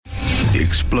The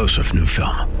explosive new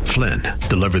film, Flynn,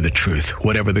 deliver the truth,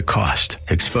 whatever the cost,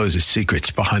 exposes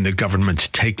secrets behind the government's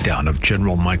takedown of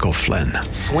General Michael Flynn.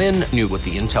 Flynn knew what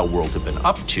the intel world had been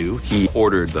up to. He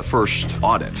ordered the first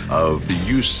audit of the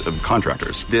use of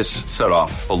contractors. This set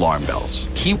off alarm bells.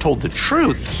 He told the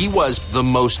truth. He was the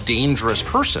most dangerous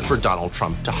person for Donald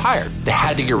Trump to hire. They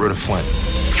had to get rid of Flynn.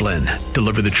 Flynn,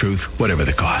 deliver the truth, whatever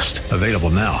the cost. Available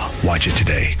now. Watch it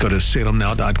today. Go to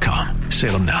salemnow.com.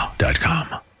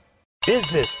 salemnow.com.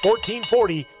 Business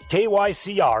 1440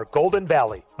 KYCR Golden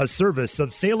Valley, a service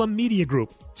of Salem Media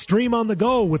Group. Stream on the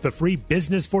go with the free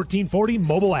Business 1440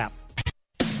 mobile app.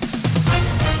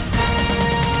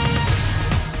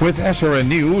 With SRN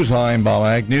News, I'm Bob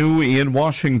Agnew in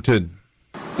Washington.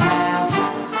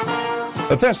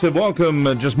 A festive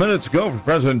welcome just minutes ago for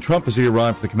President Trump as he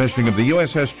arrived for the commissioning of the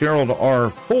USS Gerald R.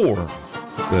 Ford,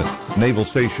 the Naval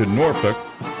Station Norfolk.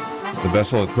 The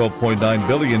vessel, a $12.9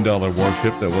 billion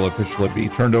warship that will officially be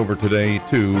turned over today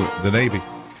to the Navy.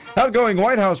 Outgoing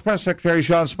White House Press Secretary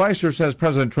Sean Spicer says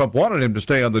President Trump wanted him to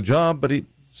stay on the job, but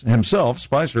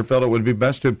Spicer, felt it would be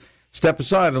best to step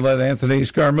aside and let Anthony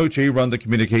Scaramucci run the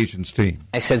communications team.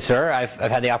 I said, sir, I've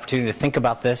had the opportunity to think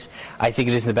about this. I think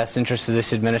it is in the best interest of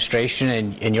this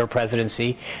administration and your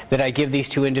presidency that I give these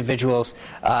two individuals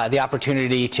the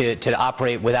opportunity to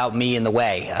operate without me in the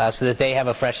way so that they have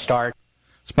a fresh start.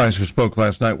 Spicer spoke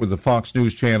last night with the Fox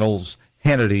News Channel's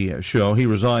Hannity show. He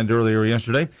resigned earlier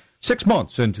yesterday, 6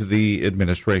 months into the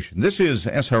administration. This is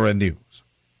SRN News.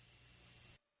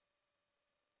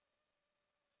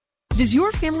 Does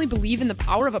your family believe in the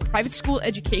power of a private school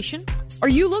education? Are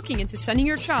you looking into sending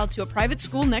your child to a private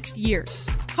school next year?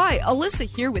 Hi, Alyssa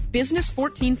here with Business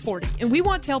 1440, and we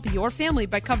want to help your family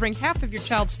by covering half of your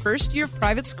child's first year of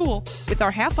private school with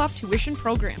our half-off tuition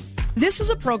program. This is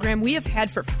a program we have had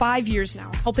for 5 years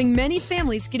now, helping many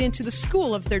families get into the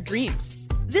school of their dreams.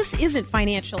 This isn't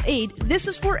financial aid, this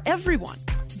is for everyone.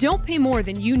 Don't pay more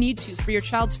than you need to for your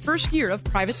child's first year of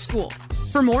private school.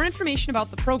 For more information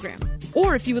about the program,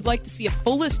 or if you would like to see a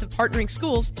full list of partnering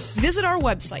schools, visit our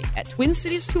website at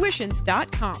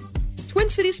TwinCitiesTuitions.com.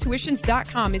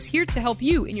 TwinCitiesTuitions.com is here to help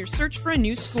you in your search for a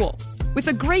new school, with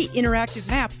a great interactive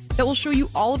map that will show you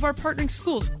all of our partnering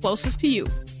schools closest to you.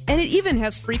 And it even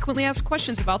has frequently asked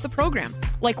questions about the program,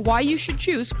 like why you should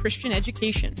choose Christian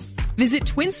education. Visit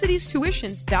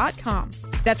TwinCitiesTuitions.com.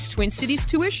 That's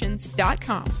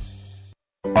TwinCitiesTuitions.com.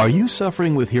 Are you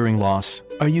suffering with hearing loss?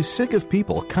 Are you sick of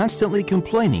people constantly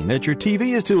complaining that your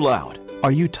TV is too loud?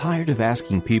 Are you tired of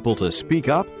asking people to speak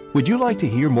up? Would you like to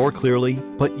hear more clearly,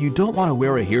 but you don't want to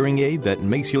wear a hearing aid that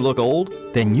makes you look old?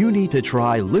 Then you need to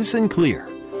try Listen Clear,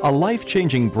 a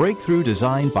life-changing breakthrough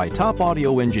designed by top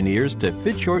audio engineers to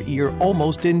fit your ear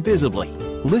almost invisibly.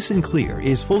 Listen Clear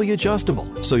is fully adjustable,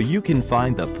 so you can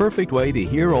find the perfect way to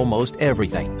hear almost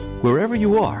everything, wherever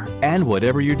you are and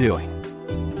whatever you're doing.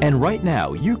 And right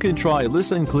now, you can try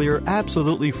Listen Clear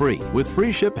absolutely free with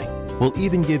free shipping. We'll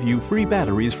even give you free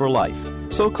batteries for life.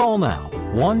 So call now,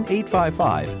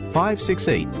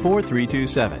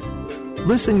 1-855-568-4327.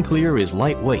 Listen Clear is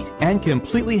lightweight and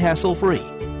completely hassle-free,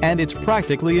 and it's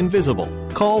practically invisible.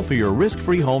 Call for your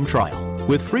risk-free home trial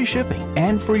with free shipping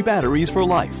and free batteries for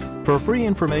life. For free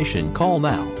information, call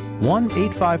now,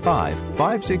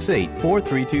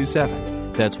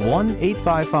 1-855-568-4327. That's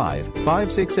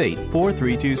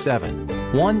 1-855-568-4327.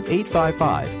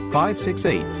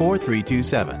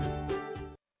 1-855-568-4327.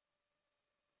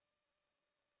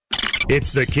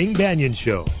 It's the King Banyan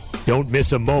Show. Don't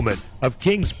miss a moment of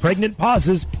King's pregnant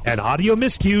pauses and audio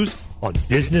miscues on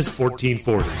Business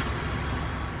 1440.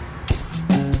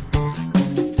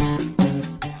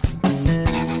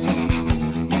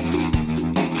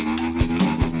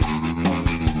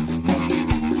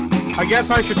 I guess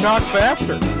I should talk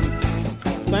faster.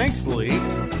 Thanks, Lee.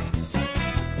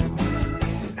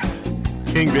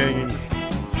 King Banyan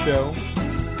Show.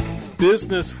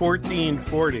 Business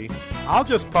 1440. I'll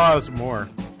just pause more.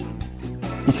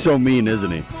 He's so mean,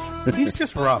 isn't he? He's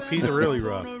just rough. He's really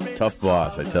rough. Tough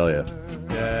boss, I tell you.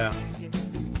 Yeah.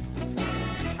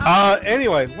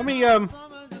 Anyway, let me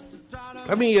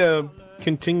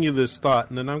continue this thought,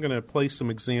 and then I'm going to play some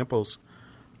examples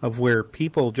of where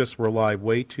people just rely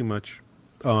way too much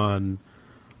on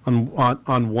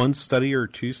one study or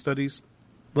two studies.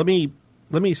 Let me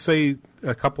say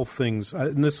a couple things,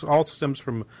 and this all stems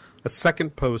from a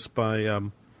second post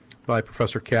by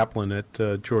Professor Kaplan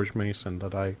at George Mason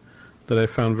that I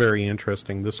found very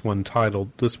interesting. This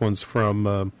one's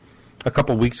from a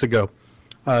couple weeks ago,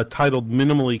 titled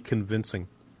 "Minimally Convincing."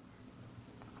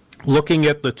 Looking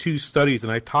at the two studies,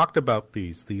 and I talked about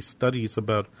these studies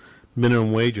about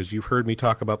minimum wages. You've heard me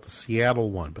talk about the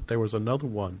Seattle one, but there was another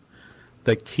one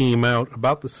that came out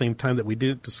about the same time that we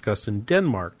did discuss in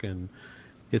Denmark, and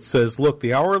it says, look,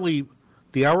 the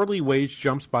hourly wage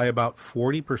jumps by about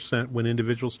 40% when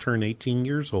individuals turn 18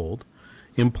 years old.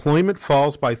 Employment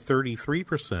falls by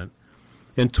 33%,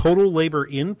 and total labor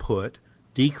input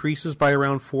decreases by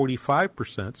around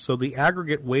 45%, so the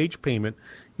aggregate wage payment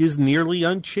is nearly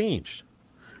unchanged.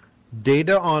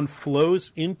 Data on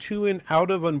flows into and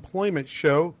out of employment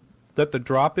show that the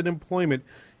drop in employment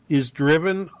is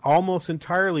driven almost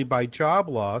entirely by job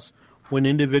loss when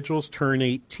individuals turn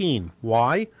 18.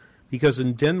 Why? Because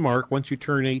in Denmark, once you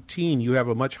turn 18, you have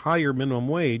a much higher minimum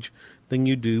wage than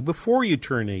you do before you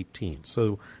turn 18.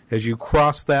 So as you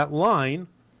cross that line,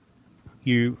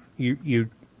 your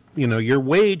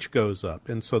wage goes up,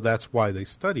 and so that's why they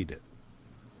studied it.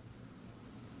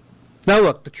 Now,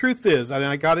 look, the truth is,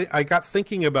 I got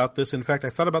thinking about this. In fact, I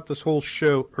thought about this whole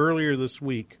show earlier this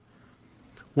week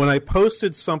when I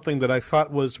posted something that I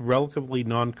thought was relatively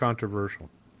non-controversial.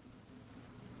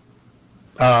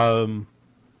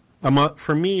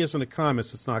 For me, as an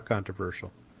economist, it's not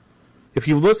controversial. If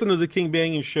you listen to the King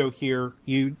Banyan show here,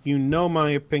 you know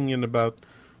my opinion about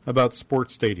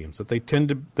sports stadiums, that they tend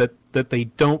to that they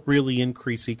don't really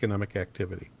increase economic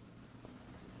activity.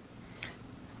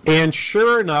 And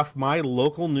sure enough, my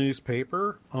local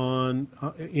newspaper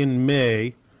in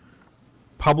May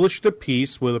published a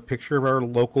piece with a picture of our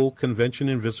local Convention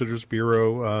and Visitors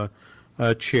Bureau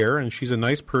chair, and she's a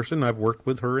nice person. I've worked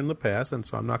with her in the past, and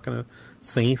so I'm not going to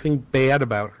say anything bad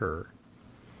about her.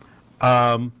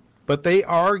 But they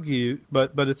argue,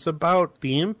 but it's about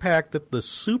the impact that the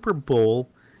Super Bowl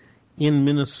in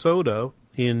Minnesota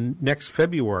in next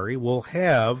February will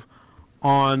have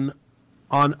on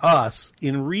us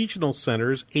in regional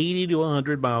centers 80 to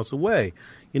 100 miles away.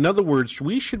 In other words,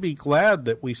 we should be glad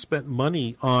that we spent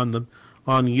money on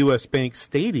U.S. Bank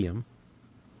Stadium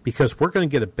because we're going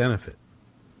to get a benefit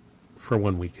for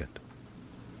one weekend.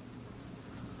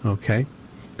 Okay?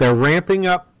 They're ramping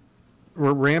up.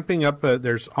 We're ramping up.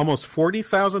 There's almost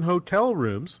 40,000 hotel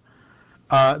rooms.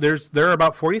 There are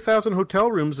about 40,000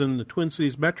 hotel rooms in the Twin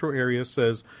Cities metro area,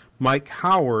 says Mike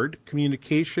Howard,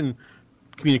 communications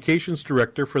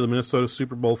director for the Minnesota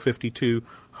Super Bowl 52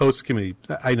 host committee.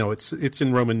 I know it's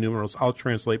in Roman numerals. I'll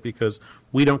translate because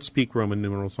we don't speak Roman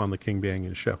numerals on the King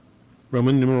Banyan show.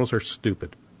 Roman numerals are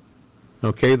stupid.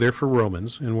 Okay, they're for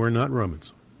Romans, and we're not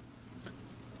Romans.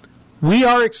 We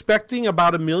are expecting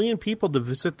about 1 million people to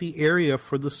visit the area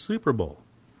for the Super Bowl.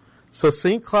 So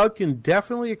St. Cloud can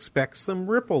definitely expect some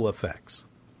ripple effects.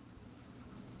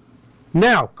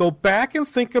 Now, go back and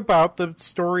think about the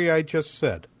story I just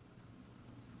said.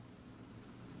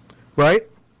 Right?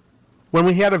 When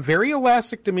we had a very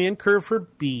elastic demand curve for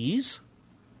bees,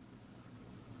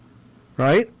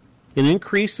 right? An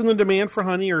increase in the demand for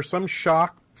honey or some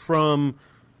shock from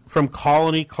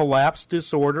colony collapse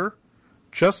disorder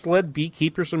just led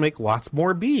beekeepers to make lots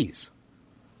more bees.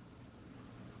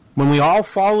 When we all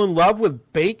fall in love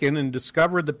with bacon and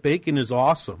discover that bacon is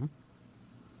awesome,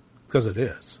 because it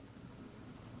is,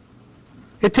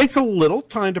 it takes a little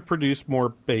time to produce more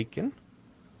bacon,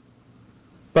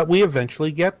 but we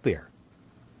eventually get there.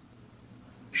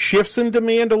 Shifts in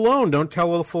demand alone don't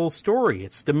tell the full story.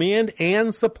 It's demand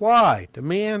and supply.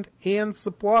 Demand and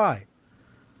supply.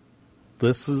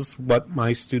 This is what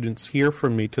my students hear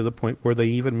from me to the point where they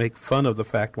even make fun of the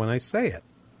fact when I say it.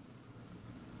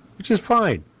 Which is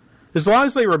fine. As long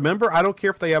as they remember, I don't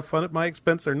care if they have fun at my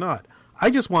expense or not. I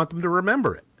just want them to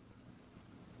remember it.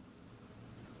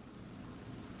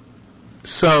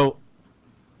 So,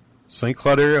 St.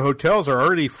 Cloud area hotels are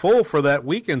already full for that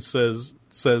weekend, says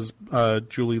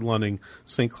Julie Lunning,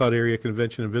 St. Cloud Area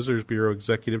Convention and Visitors Bureau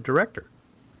Executive Director.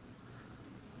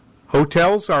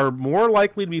 Hotels are more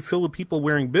likely to be filled with people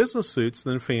wearing business suits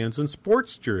than fans in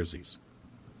sports jerseys.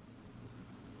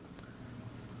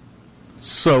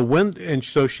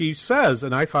 So she says,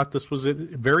 and I thought this was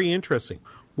very interesting,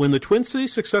 when the Twin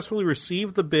Cities successfully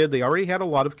received the bid, they already had a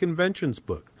lot of conventions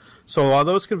booked. So a lot of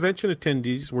those convention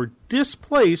attendees were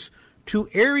displaced to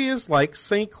areas like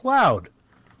St. Cloud.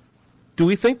 Do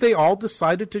we think they all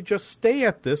decided to just stay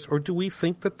at this, or do we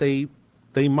think that they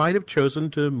might have chosen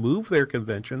to move their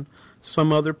convention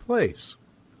some other place?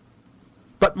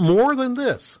 But more than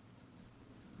this,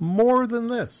 how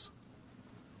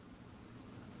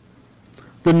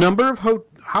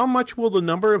much will the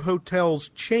number of hotels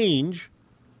change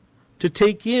to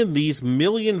take in these 1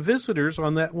 million visitors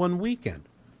on that one weekend?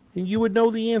 And you would know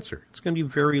the answer. It's going to be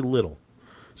very little.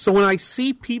 So when I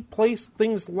see place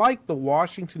things like the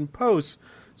Washington Post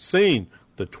saying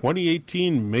the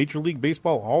 2018 Major League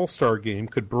Baseball All-Star Game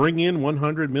could bring in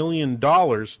 $100 million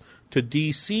to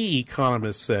D.C.,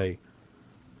 economists say,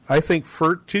 I think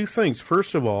for two things.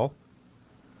 First of all,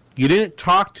 you didn't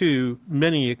talk to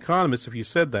many economists if you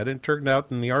said that. It turned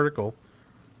out in the article,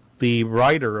 the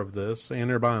writer of this,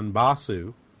 Anirban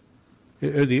Basu,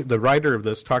 the writer of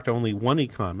this talked to only one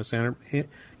economist,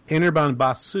 Anirban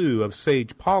Basu of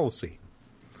Sage Policy.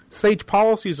 Sage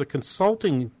Policy is a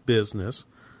consulting business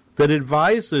that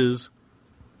advises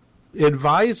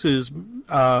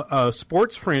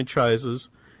sports franchises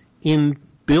in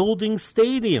building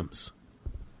stadiums.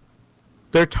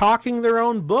 They're talking their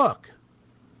own book.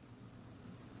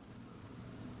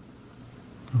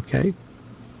 Okay?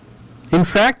 In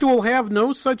fact, it will have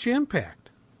no such impact.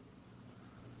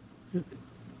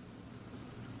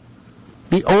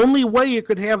 The only way it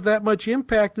could have that much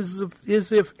impact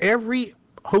is if every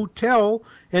hotel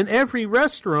and every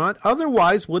restaurant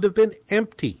otherwise would have been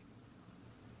empty.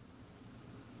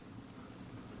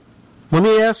 Let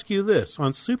me ask you this.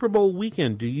 On Super Bowl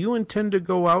weekend, do you intend to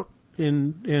go out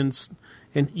and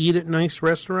eat at nice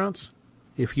restaurants?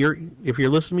 If you're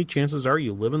listening to me, chances are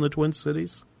you live in the Twin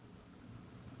Cities.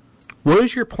 What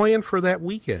is your plan for that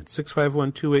weekend?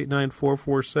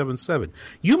 651-289-4477.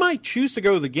 You might choose to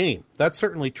go to the game. That's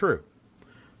certainly true.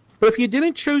 But if you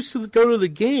didn't choose to go to the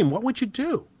game, what would you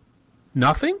do?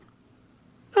 Nothing?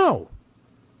 No.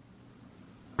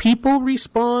 People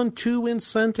respond to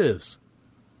incentives.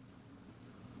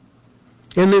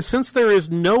 And since there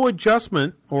is no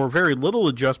adjustment or very little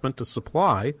adjustment to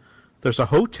supply, there's a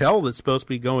hotel that's supposed to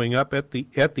be going up at the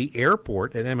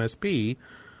airport at MSP,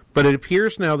 but it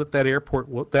appears now that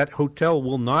that hotel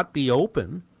will not be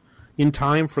open in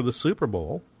time for the Super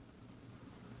Bowl,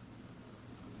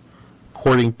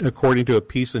 according to a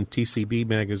piece in TCB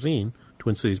magazine,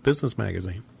 Twin Cities Business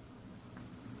Magazine.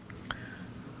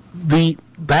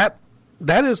 That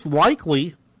is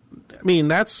likely. I mean,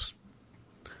 that's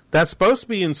supposed to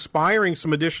be inspiring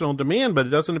some additional demand, but it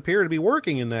doesn't appear to be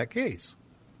working in that case.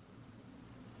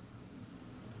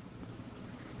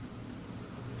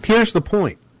 Here's the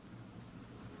point.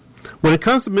 When it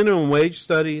comes to minimum wage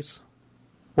studies,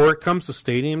 or it comes to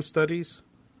stadium studies,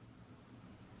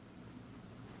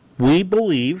 we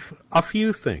believe a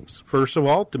few things. First of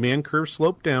all, demand curves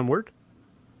slope downward.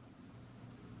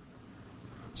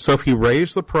 So if you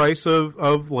raise the price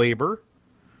of labor,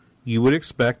 you would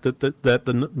expect that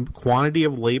the quantity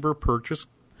of labor purchased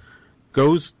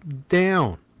goes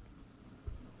down.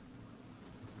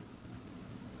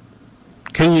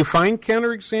 Can you find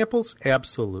counterexamples?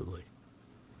 Absolutely.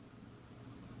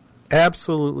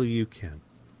 Absolutely you can.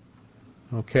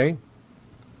 Okay?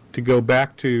 To go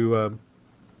back to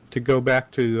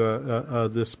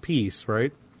this piece,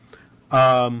 right?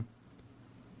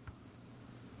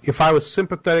 If I was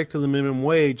sympathetic to the minimum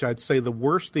wage, I'd say the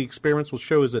worst the experiments will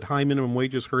show is that high minimum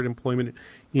wages hurt employment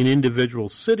in individual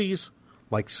cities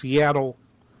like Seattle.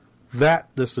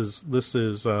 This is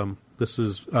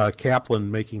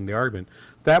Kaplan making the argument.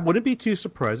 That wouldn't be too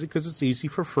surprising because it's easy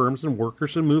for firms and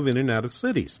workers to move in and out of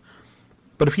cities.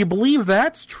 But if you believe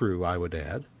that's true, I would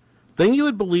add, then you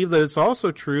would believe that it's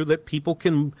also true that people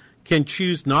can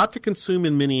choose not to consume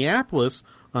in Minneapolis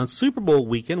on Super Bowl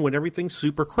weekend when everything's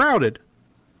super crowded.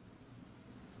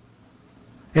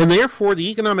 And therefore, the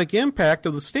economic impact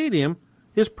of the stadium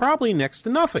is probably next to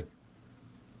nothing.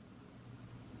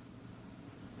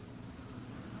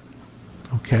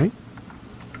 Okay?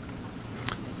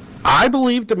 I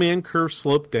believe demand curves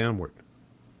slope downward.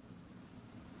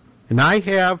 And I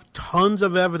have tons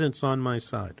of evidence on my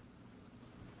side.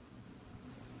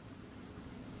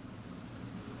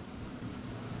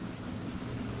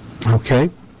 Okay?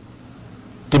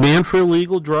 Demand for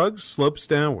illegal drugs slopes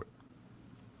downward.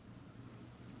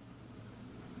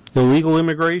 Illegal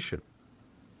immigration,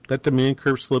 that demand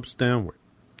curve slopes downward.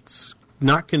 It's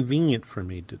not convenient for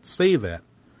me to say that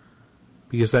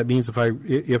because that means if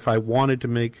I wanted to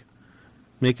make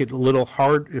it a little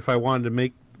hard, if I wanted to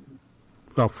make,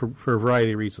 well, for a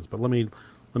variety of reasons. But let me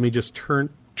just turn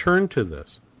to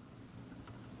this.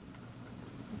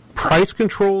 Price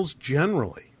controls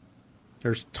generally.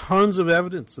 There's tons of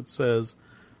evidence that says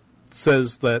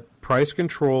that price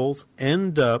controls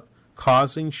end up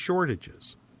causing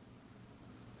shortages.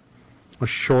 A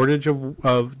shortage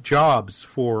of jobs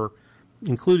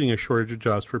including a shortage of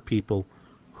jobs for people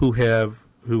who have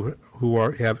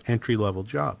entry level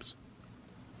jobs.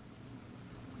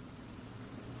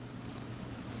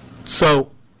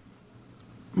 So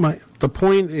the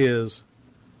point is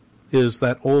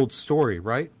that old story,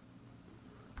 right?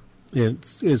 It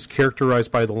is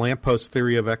characterized by the lamppost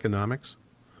theory of economics.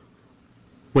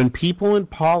 When people in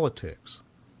politics,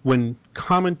 when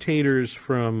commentators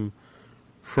from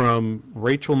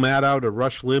Rachel Maddow to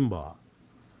Rush Limbaugh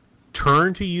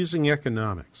turn to using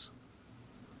economics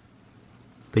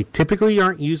They typically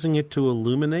aren't using it to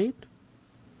illuminate.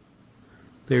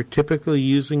 They're typically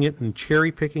using it and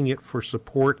cherry-picking it for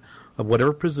support of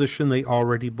whatever position they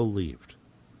already believed.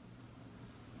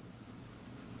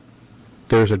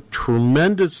 There's a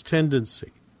tremendous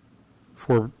tendency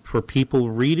for people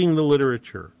reading the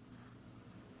literature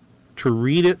to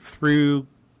read it through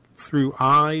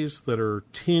eyes that are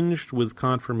tinged with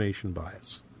confirmation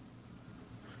bias.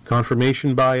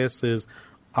 Confirmation bias is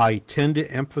I tend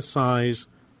to emphasize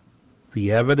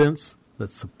the evidence that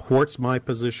supports my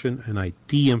position, and I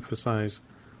de-emphasize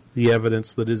the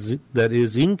evidence that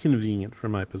is inconvenient for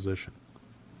my position.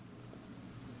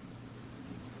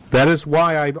 That is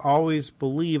why I've always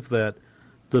believed that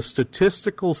the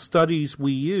statistical studies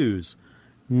we use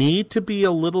need to be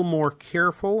a little more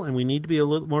careful, and we need to be a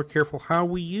little more careful how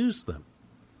we use them.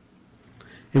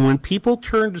 And when people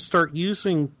turn to start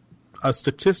using a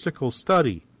statistical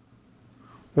study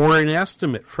or an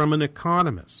estimate from an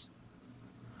economist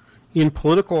in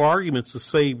political arguments to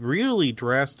say really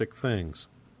drastic things,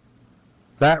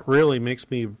 that really makes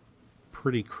me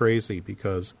pretty crazy,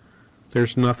 because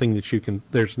there's nothing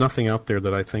out there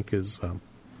that I think is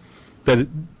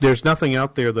there's nothing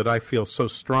out there that I feel so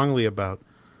strongly about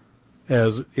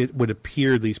as it would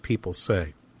appear these people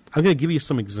say. I'm going to give you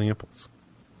some examples,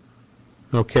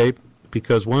 okay?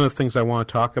 Because one of the things I want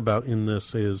to talk about in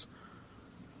this is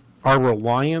our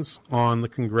reliance on the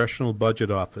Congressional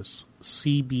Budget Office,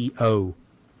 CBO,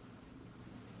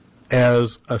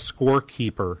 as a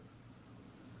scorekeeper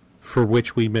for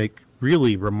which we make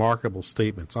really remarkable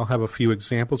statements. I'll have a few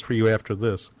examples for you after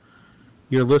this.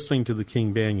 You're listening to The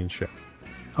King Banyan Show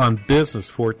on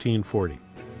Business 1440.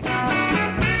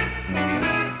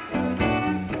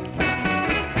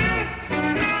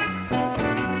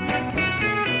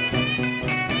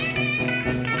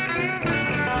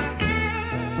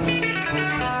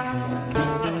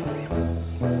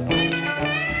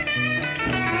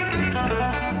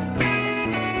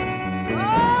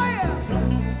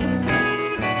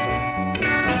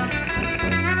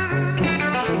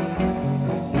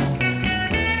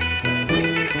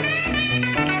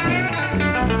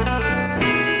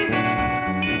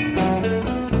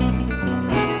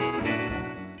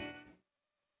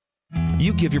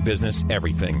 Give your business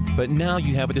everything, but now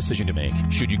you have a decision to make.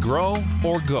 Should you grow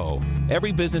or go?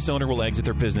 Every business owner will exit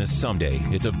their business someday.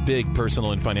 It's a big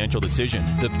personal and financial decision.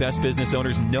 The best business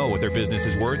owners know what their business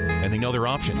is worth, and they know their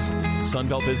options.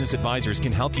 Sunbelt Business Advisors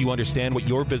can help you understand what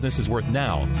your business is worth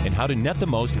now and how to net the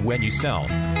most when you sell.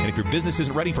 And if your business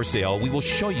isn't ready for sale, we will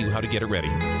show you how to get it ready.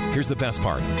 Here's the best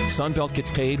part. Sunbelt gets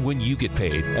paid when you get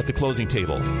paid at the closing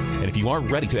table. And if you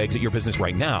aren't ready to exit your business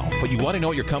right now, but you want to know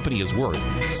what your company is worth,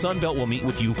 Sunbelt will meet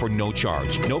with you for no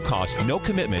charge, no cost, no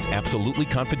commitment, absolutely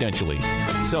confidentially.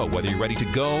 So whether you're ready to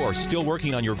go or still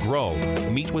working on your grow,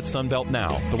 meet with Sunbelt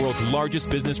now. The world's largest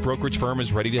business brokerage firm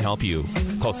is ready to help you.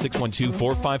 Call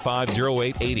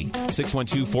 612-455-0880.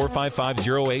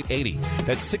 612-455-0880.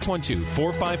 That's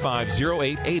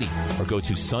 612-455-0880. Or go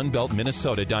to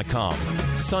sunbeltminnesota.com.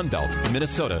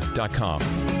 sunbeltminnesota.com.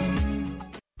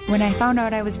 When I found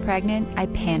out I was pregnant, I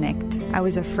panicked. I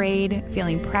was afraid,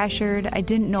 feeling pressured. I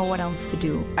didn't know what else to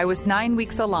do. I was 9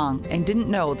 weeks along and didn't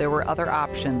know there were other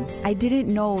options. I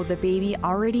didn't know the baby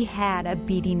already had a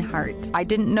beating heart. I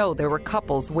didn't know there were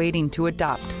couples waiting to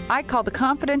adopt. I called the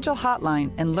confidential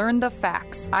hotline and learned the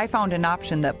facts. I found an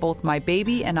option that both my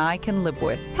baby and I can live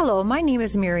with. Hello, my name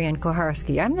is Marianne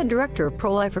Koharski. I'm the director of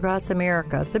Pro-Life Across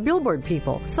America, the Billboard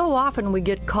people. So often we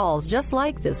get calls just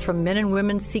like this from men and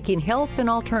women seeking help and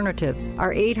alternatives.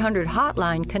 Our 800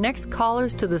 hotline connects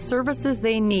callers to the services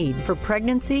they need for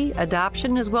pregnancy,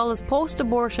 adoption, as well as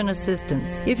post-abortion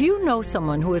assistance. If you know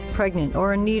someone who is pregnant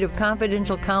or in need of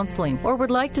confidential counseling or would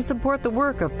like to support the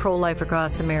work of Pro-Life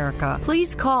Across America,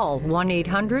 please call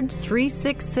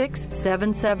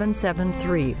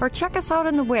 1-800-366-7773 or check us out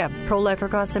on the web,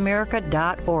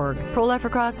 prolifeacrossamerica.org. Pro-Life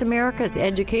Across America is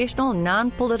educational,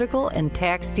 non-political, and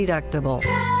tax deductible.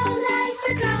 Pro-Life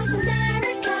Across America.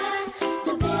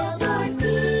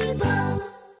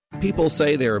 People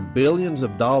say there are billions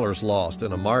of dollars lost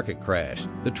in a market crash.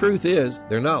 The truth is,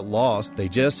 they're not lost, they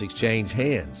just exchange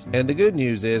hands. And the good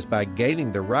news is, by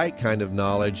gaining the right kind of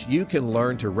knowledge, you can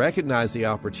learn to recognize the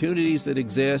opportunities that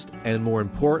exist and, more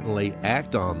importantly,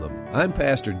 act on them. I'm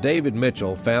Pastor David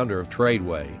Mitchell, founder of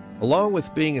Tradeway. Along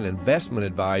with being an investment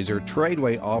advisor,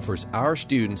 Tradeway offers our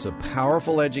students a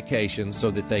powerful education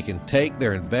so that they can take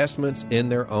their investments in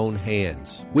their own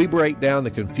hands. We break down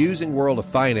the confusing world of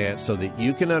finance so that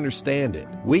you can understand it.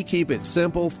 We keep it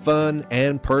simple, fun,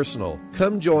 and personal.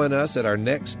 Come join us at our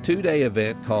next 2-day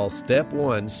event called Step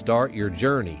 1, Start Your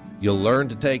Journey. You'll learn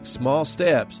to take small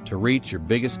steps to reach your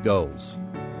biggest goals.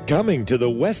 Coming to the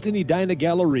Westin Edina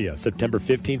Galleria, September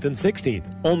 15th and 16th.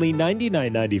 Only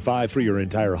 $99.95 for your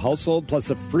entire household, plus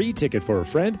a free ticket for a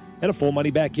friend and a full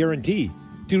money-back guarantee.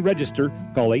 To register,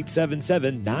 call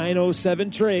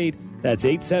 877-907-TRADE. That's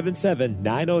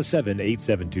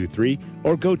 877-907-8723.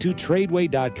 Or go to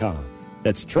Tradeway.com.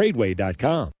 That's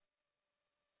Tradeway.com.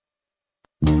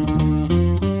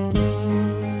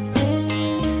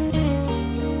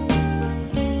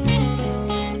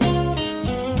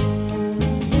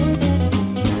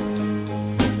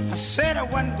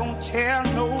 Tell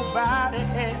nobody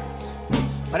else,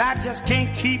 but I just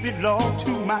can't keep it all to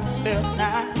myself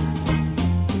now.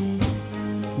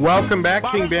 Welcome back,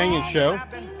 King Banyan Show,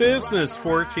 Business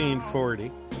 1440.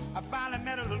 I finally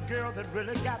met a little girl that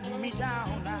really got me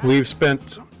down now. We've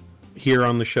spent here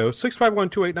on the show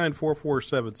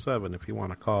 651-289-4477 if you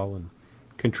want to call and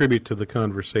contribute to the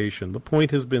conversation. The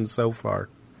point has been so far,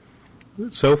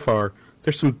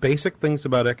 there's some basic things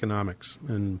about economics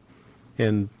and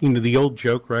you know, the old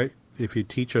joke, right? If you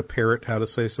teach a parrot how to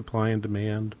say supply and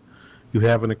demand, you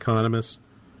have an economist.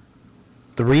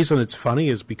 The reason it's funny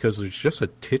is because there's just a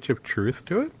titch of truth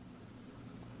to it.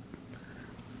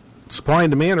 Supply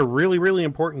and demand are really, really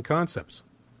important concepts.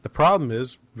 The problem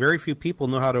is very few people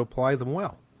know how to apply them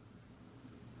well.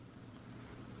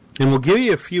 And we'll give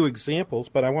you a few examples,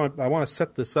 but I want to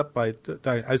set this up by.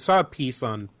 I saw a piece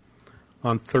on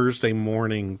Thursday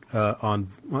morning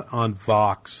on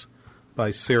Vox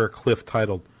by Sarah Cliff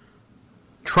titled,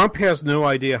 "Trump has no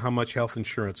idea how much health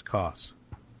insurance costs."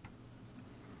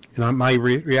 And my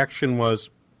reaction was,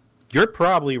 you're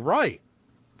probably right.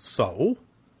 So?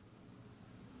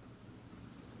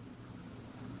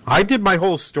 I did my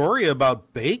whole story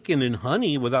about bacon and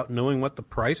honey without knowing what the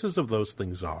prices of those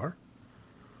things are.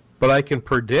 But I can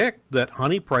predict that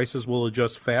honey prices will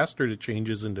adjust faster to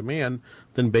changes in demand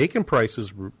than bacon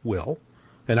prices will.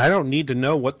 And I don't need to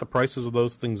know what the prices of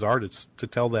those things are to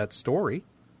tell that story.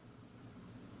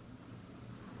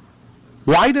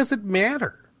 Why does it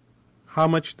matter how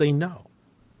much they know?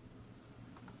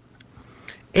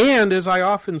 And as I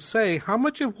often say, how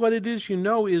much of what it is you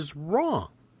know is wrong?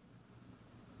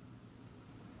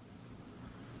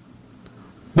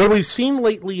 What we've seen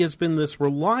lately has been this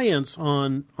reliance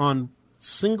on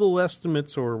single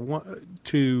estimates or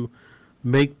to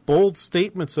make bold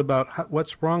statements about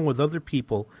what's wrong with other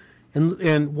people.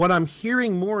 And what I'm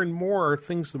hearing more and more are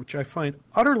things which I find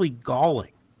utterly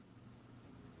galling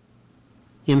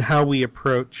in how we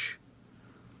approach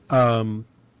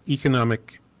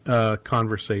economic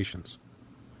conversations.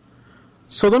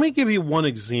 So let me give you one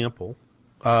example.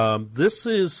 This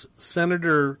is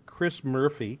Senator Chris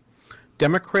Murphy,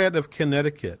 Democrat of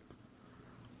Connecticut,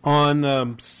 on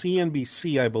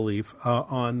CNBC, I believe,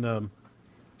 on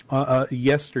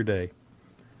yesterday.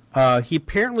 He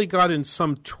apparently got in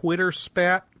some Twitter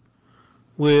spat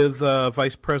with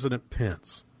Vice President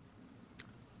Pence,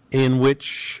 in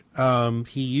which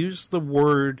he used the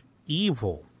word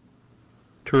evil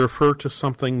to refer to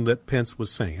something that Pence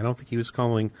was saying. I don't think he was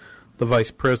calling the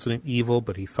Vice President evil,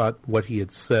 but he thought what he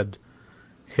had said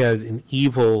had an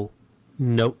evil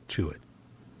note to it.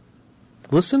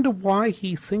 Listen to why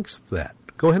he thinks that.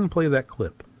 Go ahead and play that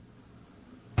clip.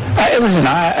 Listen,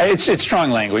 it's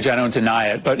strong language. I don't deny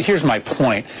it. But here's my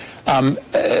point.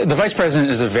 The vice president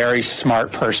is a very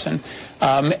smart person.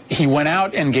 He went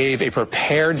out and gave a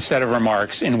prepared set of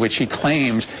remarks in which he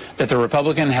claimed that the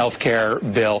Republican health care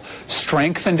bill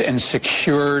strengthened and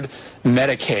secured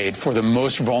Medicaid for the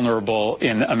most vulnerable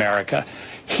in America.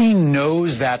 He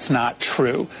knows that's not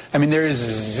true. I mean, there is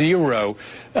zero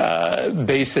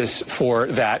basis for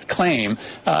that claim,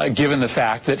 given the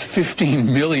fact that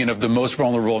 15 million of the most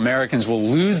vulnerable Americans will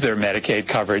lose their Medicaid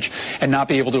coverage and not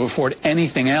be able to afford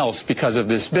anything else because of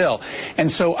this bill. And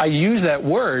so I use that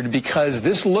word because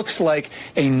this looks like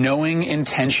a knowing,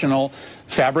 intentional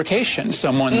fabrication.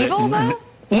 Someone evil, though?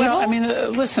 Well, I mean,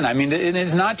 listen, I mean,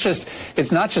 it's not just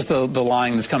the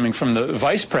lying that's coming from the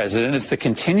vice president. It's the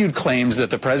continued claims that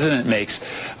the president makes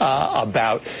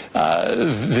about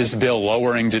this bill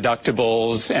lowering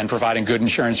deductibles and providing good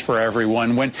insurance for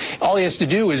everyone, when all he has to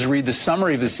do is read the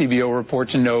summary of the CBO report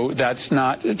to know that's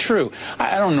not true.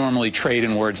 I don't normally trade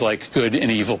in words like good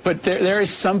and evil, but there is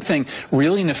something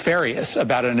really nefarious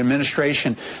about an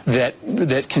administration that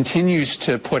continues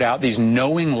to put out these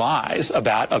knowing lies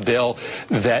about a bill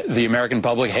that the American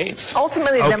public hates.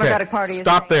 Ultimately, the Democratic Party is...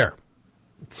 Stop there.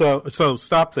 So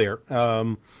stop there.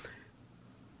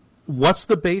 What's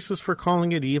the basis for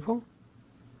calling it evil?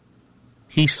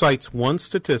 He cites one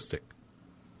statistic,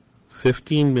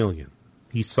 15 million.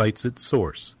 He cites its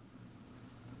source,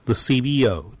 the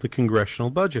CBO, the Congressional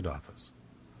Budget Office.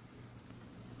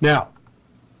 Now,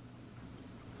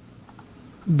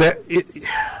 there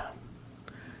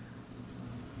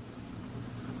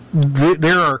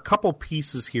are a couple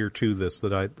pieces here to this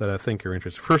that I think are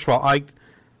interesting. First of all,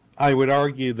 I would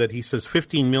argue that he says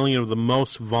 15 million of the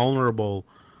most vulnerable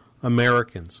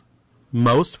Americans.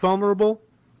 Most vulnerable?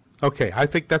 Okay, I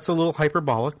think that's a little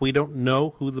hyperbolic. We don't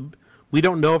know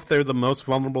if they're the most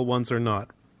vulnerable ones or not.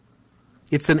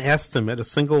 It's an estimate, a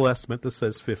single estimate that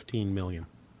says 15 million.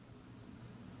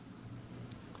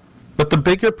 But the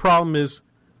bigger problem is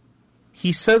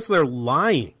he says they're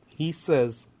lying. He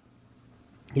says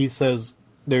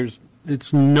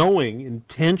it's knowing,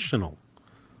 intentional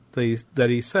that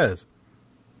he says.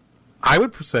 I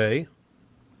would say,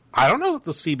 I don't know if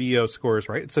the CBO score is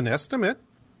right. It's an estimate.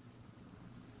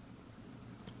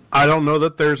 I don't know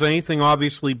that there's anything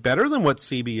obviously better than what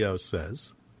CBO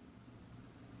says.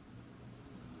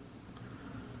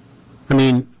 I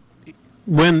mean,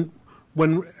 when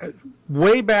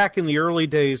way back in the early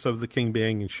days of the King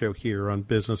Banaian Show here on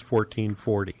Business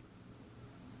 1440,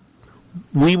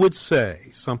 we would say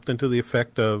something to the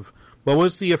effect of, what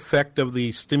was the effect of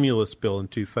the stimulus bill in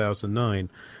 2009?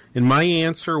 And my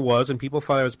answer was, and people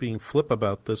thought I was being flip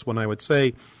about this, when I would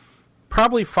say,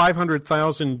 probably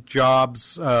 500,000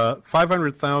 jobs,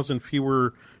 500,000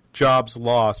 fewer jobs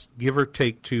lost, give or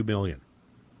take 2 million.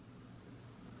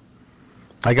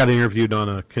 I got interviewed on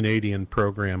a Canadian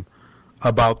program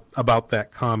about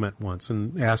that comment once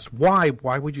and asked, why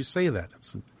would you say that?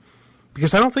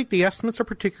 Because I don't think the estimates are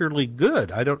particularly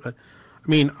good.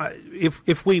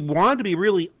 If we wanted to be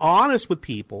really honest with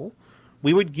people,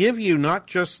 we would give you not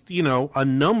just, a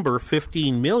number,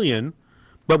 15 million,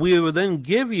 but we would then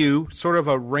give you sort of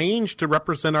a range to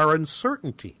represent our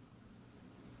uncertainty.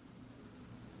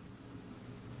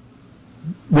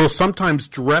 We'll sometimes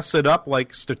dress it up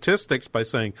like statistics by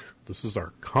saying, this is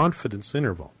our confidence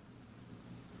interval.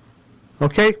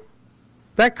 Okay?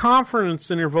 That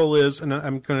confidence interval is, and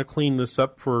I'm going to clean this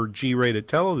up for G-rated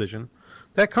television,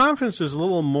 that confidence is a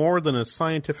little more than a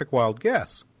scientific wild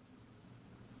guess.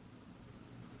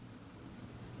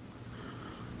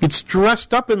 It's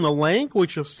dressed up in the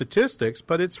language of statistics,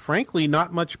 but it's frankly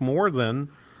not much more than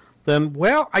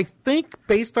well, I think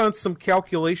based on some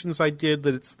calculations I did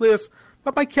that it's this,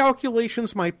 but my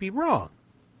calculations might be wrong.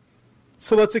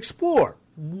 So let's explore.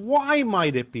 Why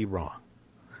might it be wrong?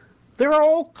 There are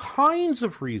all kinds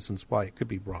of reasons why it could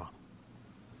be wrong.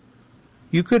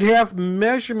 You could have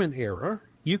measurement error.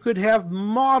 You could have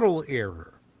model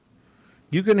error.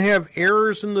 You can have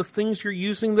errors in the things you're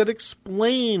using that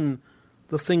explain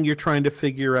the thing you're trying to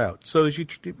figure out. So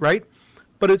right?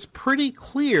 But it's pretty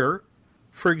clear,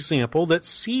 for example, that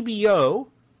CBO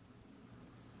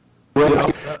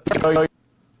believes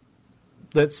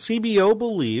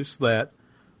that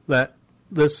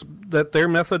their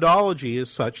methodology is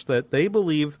such that they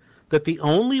believe that the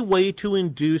only way to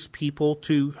induce people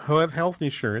to have health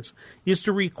insurance is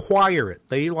to require it.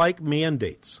 They like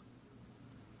mandates.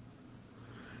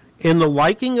 And the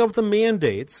liking of the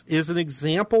mandates is an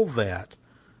example that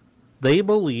they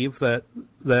believe that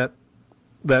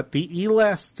the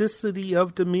elasticity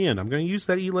of demand, I'm going to use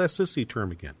that elasticity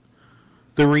term again,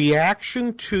 the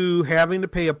reaction to having to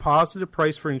pay a positive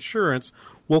price for insurance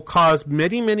will cause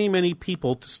many, many, many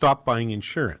people to stop buying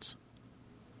insurance.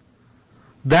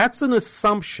 That's an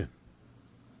assumption.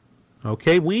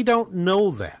 Okay? We don't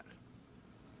know that.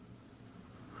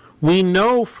 We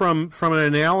know from an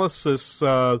analysis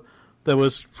that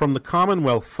was from the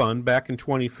Commonwealth Fund back in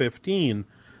 2015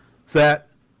 that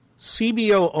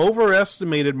CBO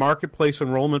overestimated marketplace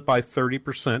enrollment by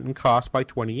 30% and cost by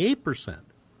 28%.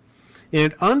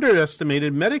 And it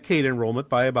underestimated Medicaid enrollment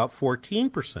by about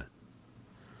 14%.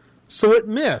 So it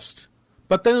missed.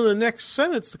 But then in the next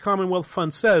sentence, the Commonwealth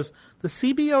Fund says the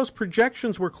CBO's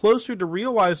projections were closer to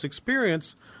realized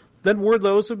experience than were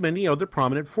those of many other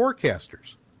prominent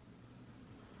forecasters.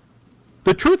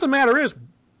 The truth of the matter is,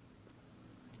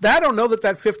 I don't know that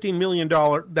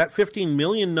 $15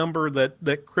 million number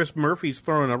that Chris Murphy's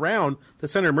throwing around, that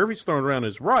Senator Murphy's throwing around,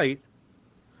 is right.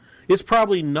 It's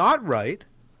probably not right.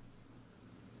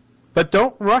 But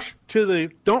don't rush to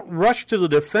the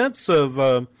defense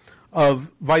of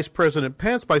Vice President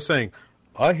Pence by saying,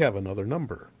 I have another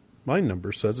number. My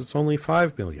number says it's only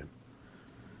 5 million.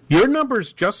 Your number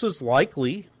is just as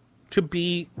likely to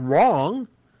be wrong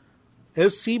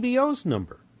as CBO's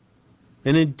number.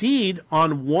 And indeed,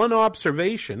 on one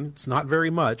observation, it's not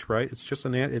very much, right? It's just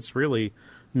it's really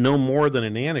no more than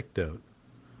an anecdote.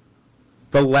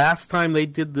 The last time they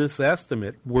did this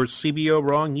estimate, was CBO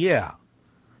wrong? Yeah.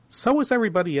 So was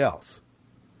everybody else.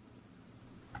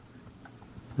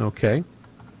 Okay.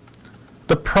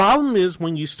 The problem is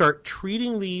when you start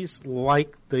treating these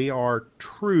like they are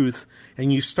truth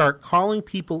and you start calling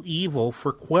people evil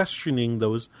for questioning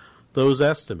those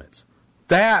estimates.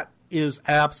 That is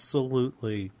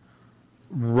absolutely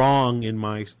wrong in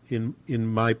my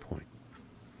point.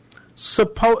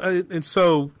 And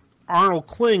so Arnold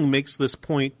Kling makes this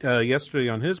point yesterday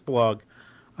on his blog,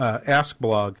 Ask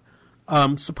Blog.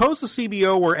 Suppose the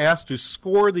CBO were asked to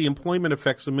score the employment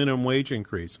effects of minimum wage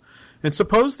increase, and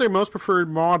suppose their most preferred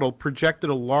model projected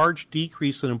a large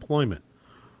decrease in employment.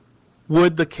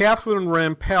 Would the Catherine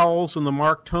Rampels and the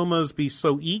Mark Thomas be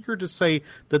so eager to say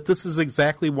that this is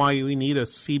exactly why we need a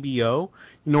CBO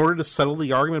in order to settle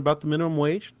the argument about the minimum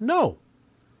wage? No.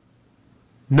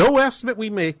 No estimate we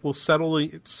make will settle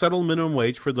minimum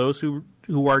wage for those who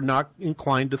are not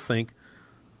inclined to think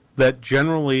that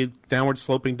generally downward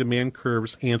sloping demand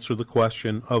curves answer the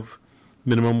question of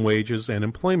minimum wages and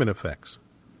employment effects.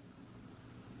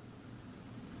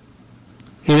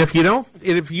 And if you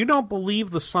don't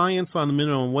believe the science on the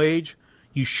minimum wage,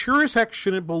 you sure as heck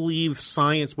shouldn't believe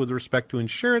science with respect to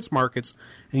insurance markets,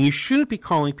 and you shouldn't be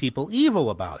calling people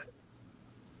evil about it.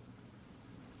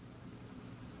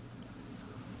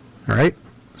 All right?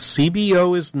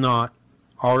 CBO is not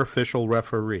our official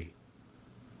referee,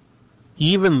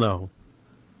 even though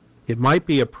it might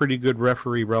be a pretty good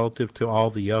referee relative to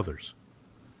all the others.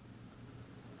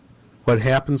 What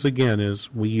happens again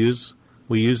is we use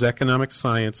economic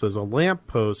science as a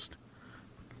lamppost,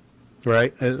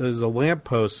 right? As a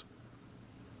lamppost.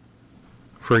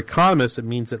 For economists, it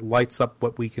means it lights up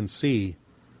what we can see.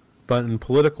 But in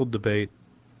political debate,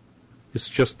 it's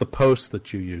just the post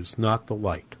that you use, not the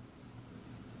light.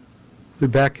 We'll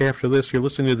be back after this. You're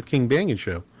listening to the King Banyan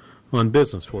Show on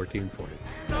Business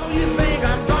 1440. You think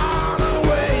I'm gone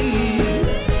away? You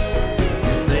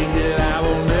think that I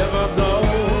will never go?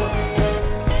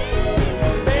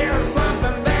 There's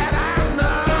something that I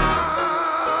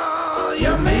know.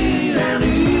 You're mean and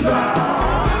evil.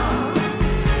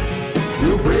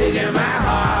 You're breaking my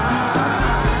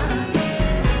heart.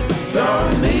 So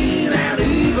mean and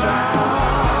evil.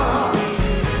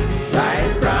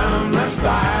 Right from the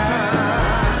start.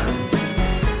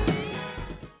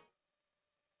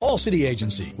 All City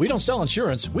Agency. We don't sell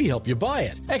insurance, we help you buy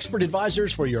it. Expert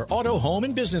advisors for your auto, home,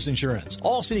 and business insurance.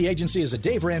 All City Agency is a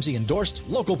Dave Ramsey endorsed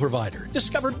local provider.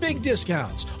 Discover big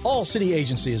discounts. All City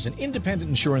Agency is an independent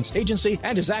insurance agency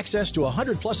and has access to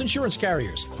 100+ insurance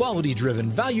carriers.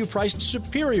 Quality-driven, value-priced,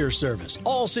 superior service.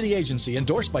 All City Agency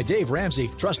endorsed by Dave Ramsey,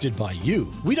 trusted by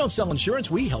you. We don't sell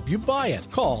insurance, we help you buy it.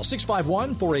 Call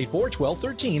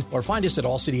 651-484-1213 or find us at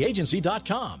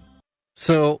allcityagency.com.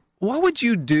 So, what would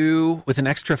you do with an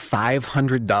extra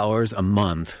 $500 a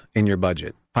month in your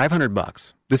budget?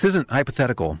 $500. This isn't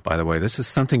hypothetical, by the way. This is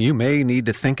something you may need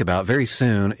to think about very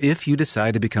soon if you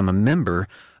decide to become a member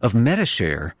of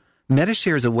MediShare.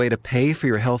 MediShare is a way to pay for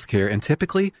your health care, and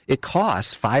typically it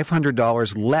costs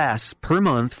 $500 less per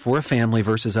month for a family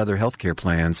versus other health care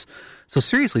plans. So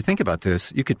seriously, think about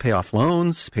this. You could pay off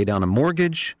loans, pay down a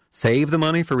mortgage, save the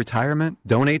money for retirement,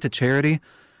 donate to charity.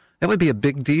 That would be a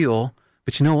big deal.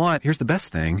 But you know what? Here's the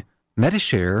best thing.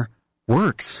 MediShare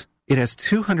works. It has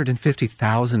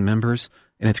 250,000 members,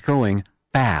 and it's growing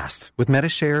fast. With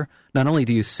MediShare, not only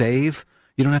do you save,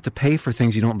 you don't have to pay for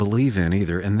things you don't believe in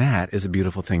either, and that is a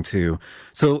beautiful thing too.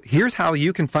 So here's how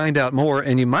you can find out more,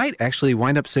 and you might actually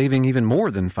wind up saving even more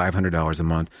than $500 a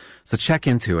month. So check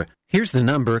into it. Here's the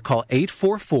number. Call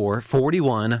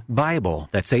 844-41-BIBLE.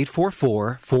 That's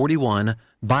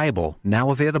 844-41-BIBLE.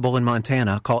 Now available in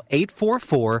Montana. Call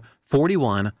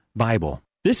 844-41-BIBLE.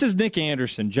 This is Nick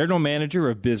Anderson, General Manager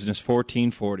of Business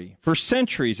 1440. For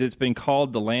centuries, it's been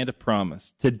called the land of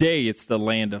promise. Today, it's the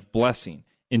land of blessing.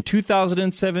 In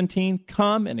 2017,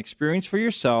 come and experience for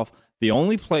yourself the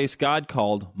only place God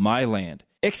called My Land.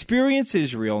 Experience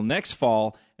Israel next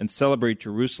fall and celebrate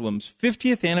Jerusalem's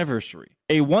 50th anniversary.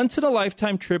 A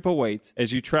once-in-a-lifetime trip awaits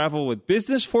as you travel with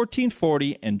Business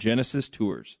 1440 and Genesis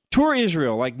Tours. Tour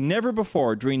Israel like never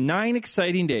before during 9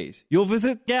 exciting days. You'll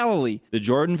visit Galilee, the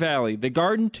Jordan Valley, the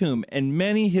Garden Tomb, and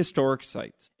many historic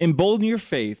sites. Embolden your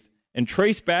faith and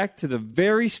trace back to the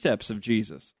very steps of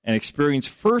Jesus and experience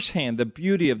firsthand the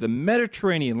beauty of the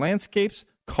Mediterranean landscapes,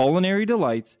 culinary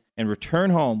delights, and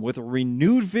return home with a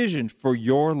renewed vision for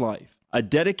your life. A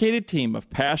dedicated team of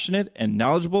passionate and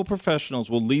knowledgeable professionals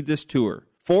will lead this tour.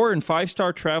 4- and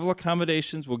 5-star travel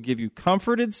accommodations will give you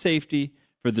comfort and safety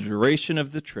for the duration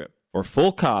of the trip. For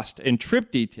full cost and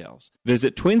trip details,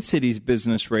 visit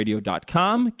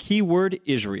TwinCitiesBusinessRadio.com, keyword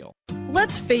Israel.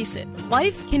 Let's face it,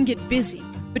 life can get busy.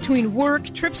 Between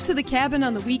work, trips to the cabin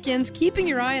on the weekends, keeping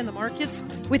your eye on the markets,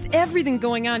 with everything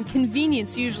going on,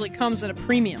 convenience usually comes at a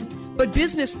premium. But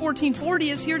Business 1440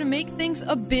 is here to make things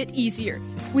a bit easier.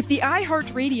 With the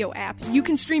iHeartRadio app, you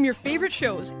can stream your favorite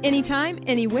shows anytime,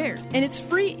 anywhere, and it's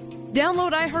free.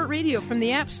 Download iHeartRadio from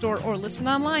the App Store or listen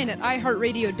online at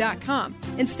iHeartRadio.com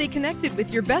and stay connected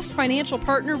with your best financial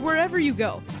partner wherever you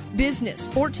go. Business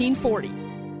 1440.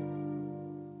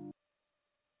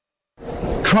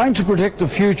 Trying to predict the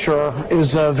future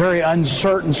is a very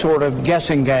uncertain sort of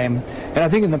guessing game. And I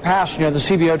think in the past, the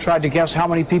CBO tried to guess how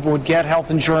many people would get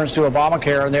health insurance through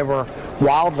Obamacare, and they were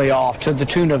wildly off, to the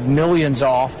tune of millions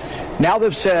off. Now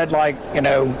they've said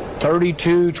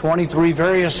 32, 23,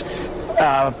 various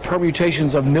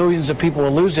permutations of millions of people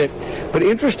will lose it. But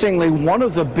interestingly, one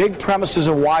of the big premises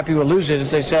of why people lose it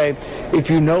is they say, if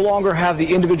you no longer have the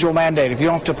individual mandate, if you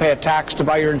don't have to pay a tax to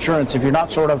buy your insurance, if you're not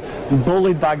sort of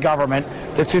bullied by government,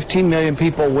 that 15 million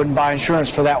people wouldn't buy insurance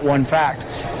for that one fact.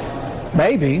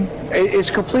 Maybe. It's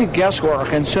complete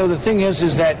guesswork. And so the thing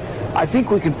is that I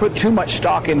think we can put too much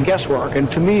stock in guesswork. And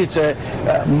to me, it's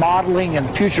a modeling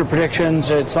and future predictions.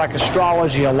 It's like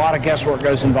astrology. A lot of guesswork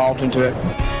goes involved into it.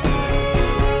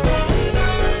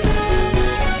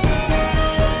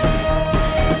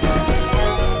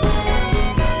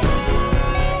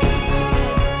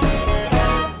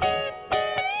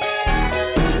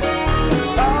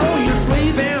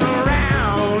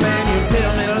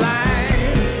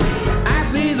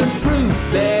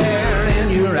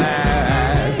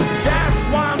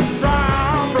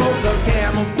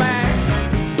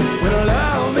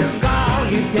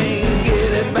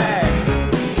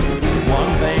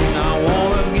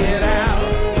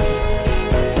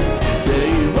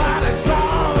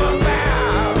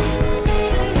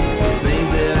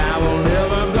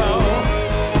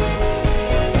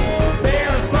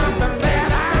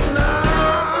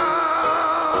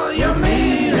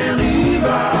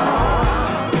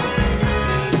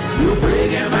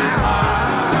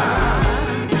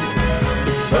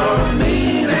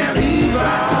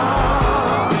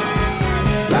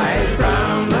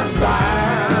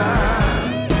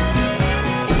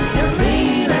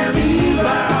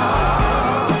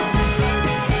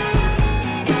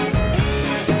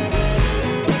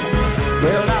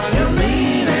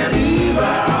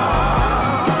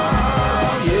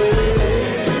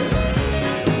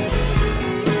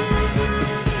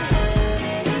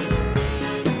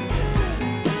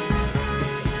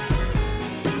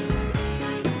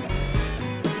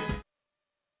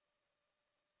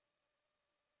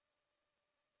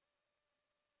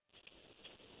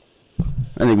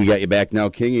 I think we got you back now,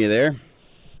 King. Are you there?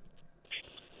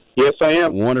 Yes, I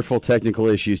am. Wonderful technical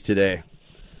issues today.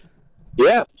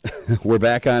 Yeah. We're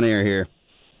back on air here.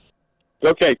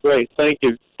 Okay, great. Thank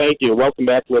you. Welcome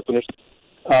back, listeners.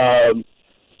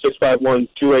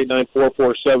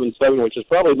 651-289-4477, which is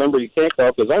probably a number you can't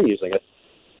call because I'm using it.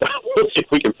 We'll see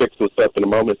if we can fix this up in a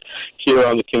moment here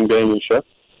on the King Banyan Show.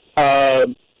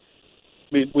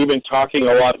 We've been talking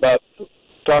a lot about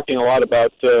the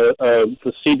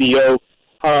CBO.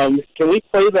 Can we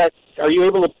play that? Are you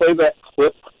able to play that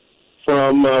clip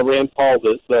from Rand Paul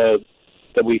that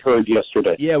we heard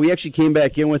yesterday? Yeah, we actually came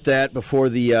back in with that before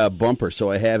the bumper,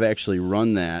 so I have actually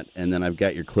run that, and then I've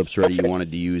got your clips ready. Okay. You wanted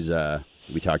to use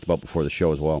we talked about before the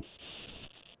show as well.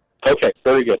 Okay,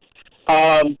 very good.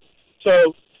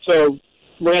 So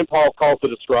Rand Paul calls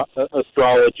it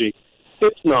astrology.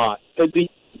 It's not.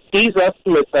 These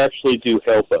estimates actually do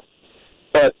help us,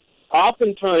 but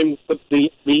oftentimes the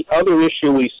other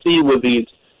issue we see with these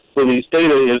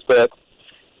data is that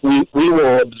we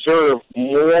will observe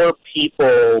more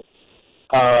people.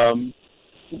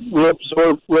 We'll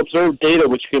observe data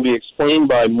which can be explained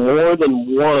by more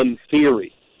than one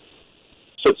theory.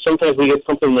 So sometimes we get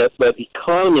something that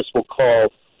economists will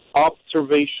call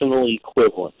observational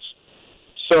equivalence.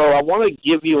 So I want to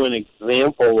give you an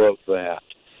example of that.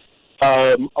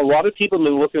 A lot of people have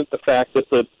been looking at the fact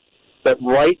that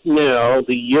right now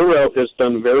the euro has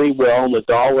done very well and the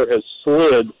dollar has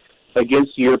slid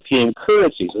against European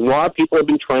currencies. And a lot of people have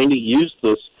been trying to use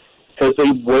this as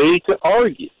a way to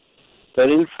argue that,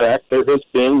 in fact, there has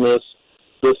been this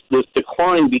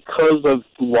decline because of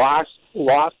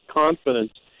lost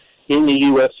confidence in the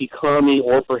U.S. economy,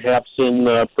 or perhaps in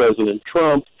President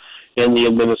Trump and the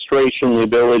administration, the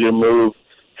ability to move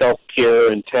health care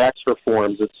and tax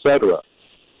reforms, etc.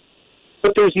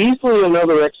 But there's easily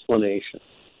another explanation,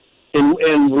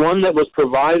 and one that was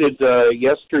provided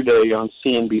yesterday on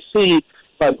CNBC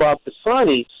by Bob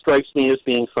Pisani strikes me as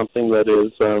being something that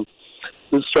is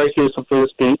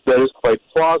quite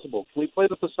plausible. Can we play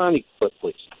the Pisani clip,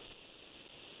 please?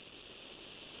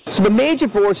 So the major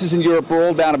bourses in Europe were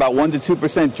all down about 1 to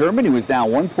 2%. Germany was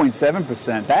down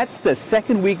 1.7%. That's the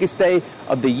second weakest day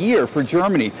of the year for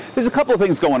Germany. There's a couple of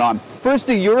things going on. First,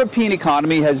 the European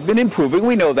economy has been improving.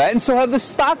 We know that. And so have the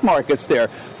stock markets there.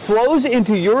 Flows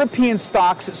into European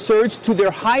stocks surged to their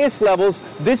highest levels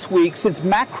this week since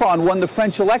Macron won the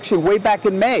French election way back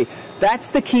in May.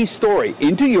 That's the key story,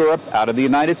 into Europe, out of the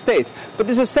United States. But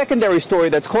there's a secondary story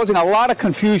that's causing a lot of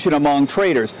confusion among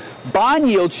traders. Bond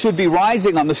yields should be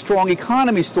rising on the strong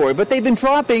economy story, but they've been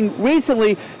dropping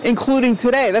recently, including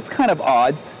today. That's kind of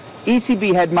odd.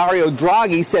 ECB head Mario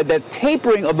Draghi said that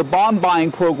tapering of the bond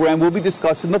buying program will be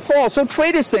discussed in the fall. So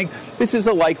traders think this is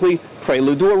a likely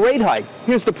prelude to a rate hike.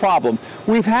 Here's the problem.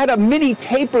 We've had a mini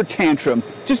taper tantrum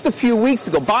just a few weeks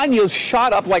ago. Bond yields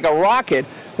shot up like a rocket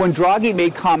when Draghi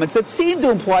made comments that seemed to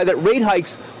imply that rate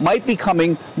hikes might be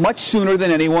coming much sooner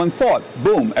than anyone thought.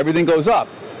 Boom, everything goes up.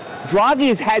 Draghi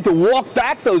has had to walk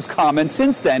back those comments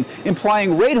since then,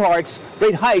 implying rate hikes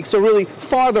are really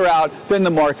farther out than the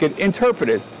market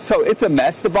interpreted. So it's a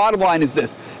mess. The bottom line is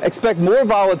this. Expect more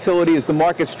volatility as the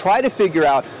markets try to figure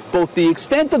out both the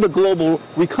extent of the global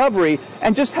recovery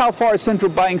and just how far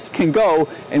central banks can go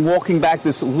in walking back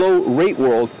this low rate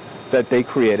world that they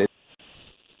created.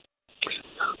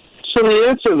 So the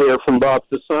answer there from Bob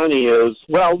Pisani is,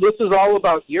 well, this is all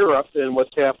about Europe and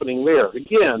what's happening there.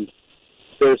 Again,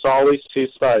 there's always two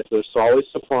sides. There's always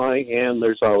supply and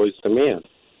there's always demand.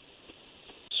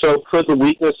 So could the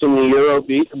weakness in the euro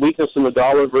be weakness in the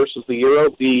dollar versus the euro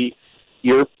be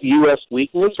U.S.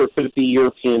 weakness, or could it be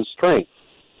European strength?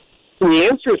 And the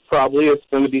answer is probably it's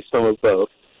going to be some of both.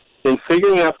 And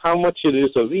figuring out how much it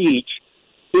is of each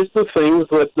is the things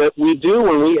that we do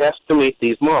when we estimate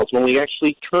these models, when we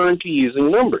actually turn to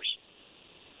using numbers.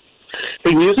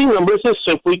 And using numbers is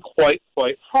simply quite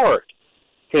hard.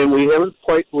 And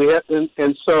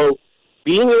and so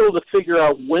being able to figure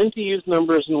out when to use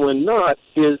numbers and when not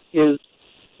is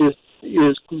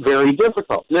very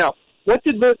difficult. Now, what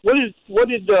did Mario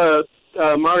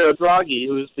Draghi,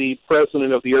 who's the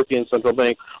president of the European Central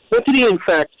Bank, what did he in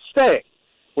fact say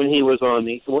when he was on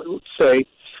say?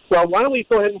 Well, why don't we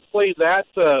go ahead and play that?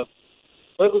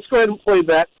 Let's go ahead and play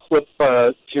that clip,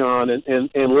 John,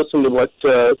 and listen to what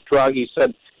Draghi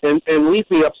said. And leave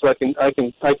me up so I can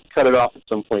cut it off at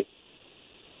some point.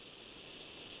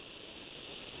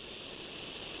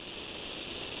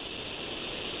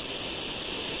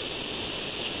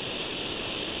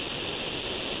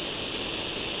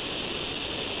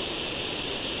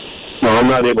 No, I'm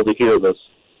not able to hear this.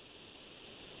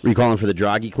 Were you calling for the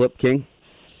Draghi clip, King?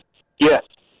 Yes.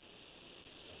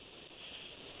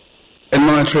 In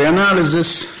monetary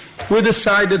analysis, we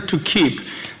decided to keep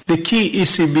the key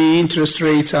ECB interest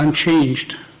rates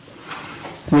unchanged.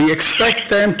 We expect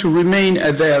them to remain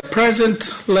at their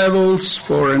present levels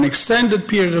for an extended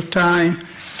period of time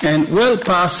and well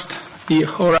past the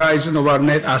horizon of our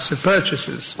net asset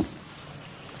purchases.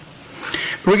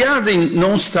 Regarding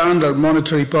non-standard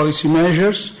monetary policy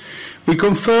measures, we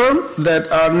confirm that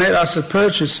our net asset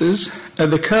purchases at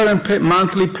the current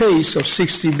monthly pace of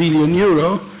 60 billion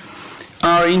euro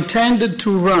are intended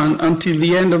to run until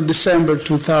the end of December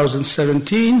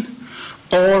 2017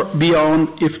 or beyond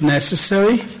if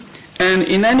necessary, and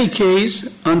in any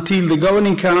case until the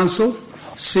Governing Council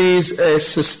sees a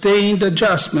sustained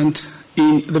adjustment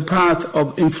in the path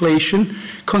of inflation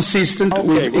consistent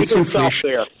with its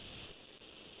inflation. Stop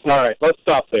there. All right, let's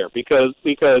stop there because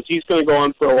he's going to go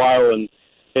on for a while, and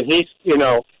he's,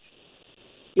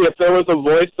 if there was a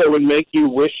voice that would make you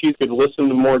wish you could listen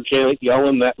to more Janet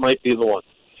Yellen, that might be the one.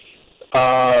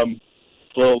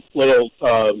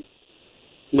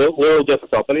 Little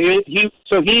difficult. But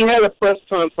he had a press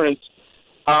conference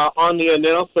on the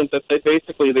announcement that they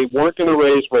weren't going to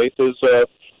raise rates, as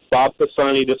Bob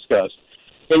Pisani discussed.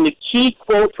 And the key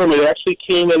quote from it actually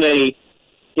came in a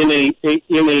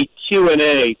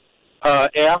Q&A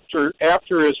after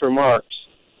his remarks,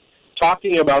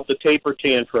 talking about the taper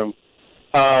tantrum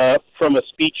from a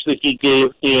speech that he gave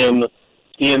in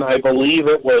I believe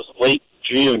it was late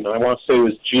June. I want to say it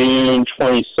was June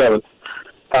 27th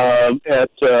at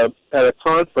a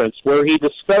conference where he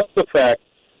discussed the fact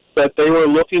that they were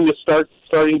looking to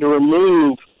starting to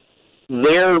remove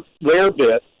their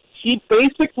bit. He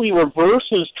basically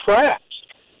reverses tracks.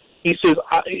 He says,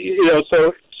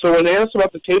 so when asked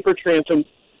about the taper tantrum,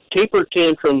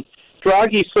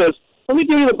 Draghi says, let me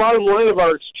give you the bottom line of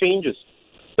our exchanges.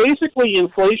 Basically,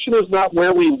 inflation is not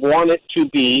where we want it to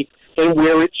be and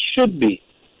where it should be.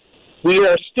 We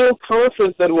are still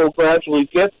confident that it will gradually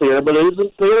get there, but it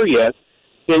isn't there yet,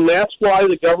 and that's why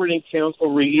the Governing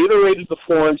Council reiterated the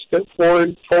forward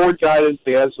guidance,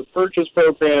 the asset purchase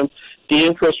program, the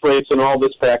interest rates and all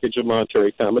this package of monetary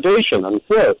accommodation,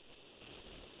 unquote.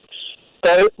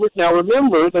 Now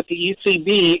remember that the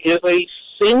ECB is a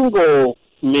single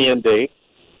mandate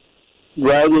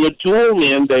rather than a dual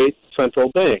mandate central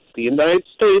bank. The United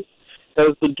States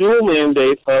has the dual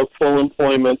mandate of full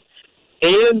employment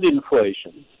and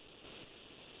inflation.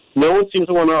 No one seems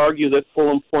to want to argue that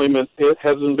full employment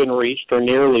hasn't been reached, or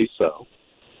nearly so,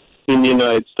 in the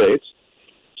United States.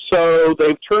 So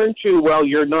they've turned to, well,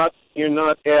 you're not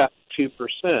at 2%.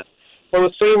 Well,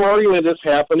 the same argument is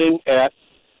happening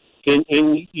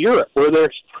in Europe, where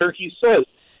he says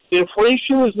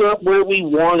inflation is not where we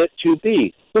want it to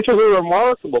be, which is a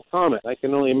remarkable comment. I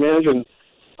can only imagine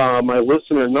my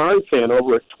listener non-fan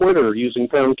over at Twitter using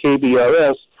pound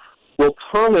KBRS will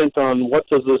comment on what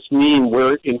does this mean,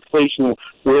 where inflation,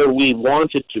 where we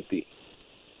want it to be.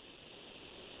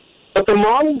 But the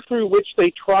model through which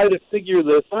they try to figure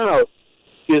this out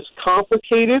is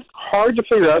complicated, hard to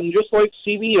figure out, and just like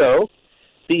CBO,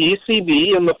 the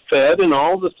ECB and the Fed and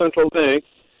all the central banks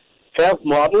have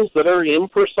models that are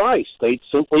imprecise. They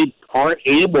simply aren't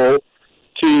able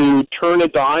to turn a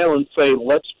dial and say,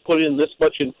 let's put in this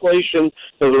much inflation.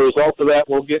 As a result of that,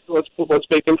 let's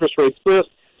make interest rates this.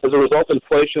 As a result,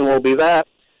 inflation will be that,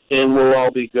 and we'll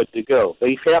all be good to go.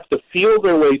 They have to feel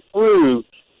their way through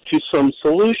to some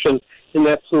solution, and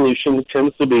that solution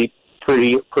tends to be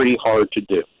pretty hard to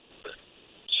do.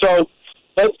 So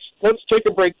let's take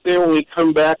a break there. When we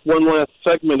come back, one last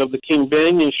segment of the King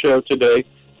Banyan Show today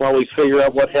while we figure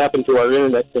out what happened to our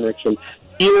internet connection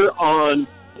here on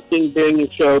the King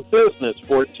Banyan Show Business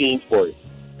 1440.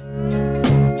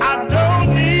 I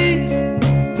don't need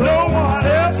no one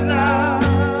else now.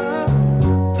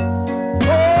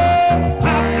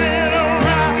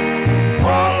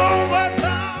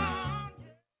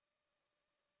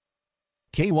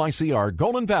 KYCR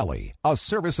Golden Valley, a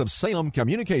service of Salem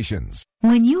Communications.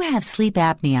 When you have sleep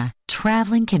apnea,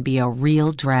 traveling can be a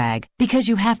real drag because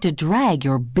you have to drag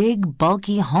your big,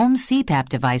 bulky home CPAP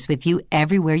device with you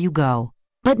everywhere you go.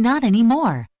 But not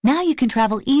anymore. Now you can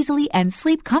travel easily and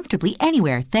sleep comfortably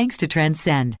anywhere thanks to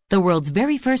Transcend, the world's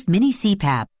very first mini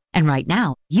CPAP. And right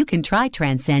now, you can try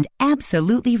Transcend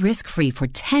absolutely risk-free for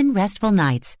 10 restful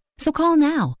nights. So call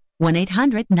now,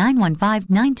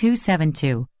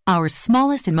 1-800-915-9272. Our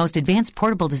smallest and most advanced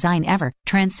portable design ever,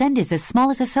 Transcend is as small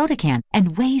as a soda can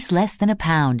and weighs less than a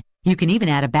pound. You can even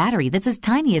add a battery that's as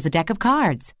tiny as a deck of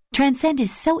cards. Transcend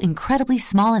is so incredibly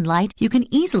small and light, you can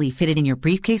easily fit it in your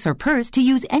briefcase or purse to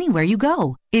use anywhere you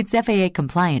go. It's FAA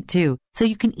compliant too, so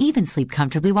you can even sleep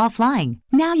comfortably while flying.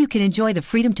 Now you can enjoy the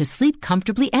freedom to sleep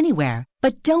comfortably anywhere.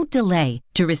 But don't delay.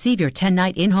 To receive your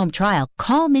 10-night in-home trial,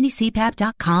 call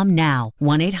minicpap.com now.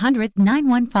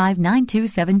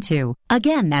 1-800-915-9272.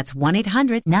 Again, that's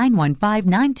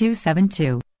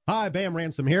 1-800-915-9272. Hi, Bam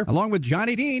Ransom here, along with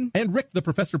Johnny Dean and Rick the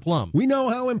Professor Plum. We know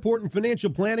how important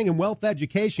financial planning and wealth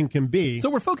education can be,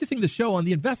 so we're focusing the show on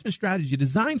the investment strategy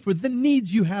designed for the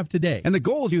needs you have today and the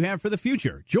goals you have for the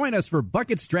future. Join us for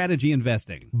Bucket Strategy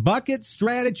Investing. Bucket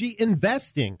Strategy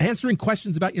Investing. Answering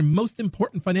questions about your most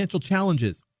important financial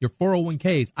challenges, your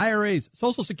 401ks, IRAs,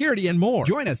 Social Security, and more.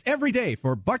 Join us every day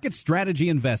for Bucket Strategy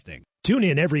Investing. Tune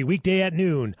in every weekday at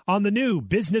noon on the new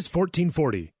Business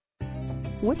 1440.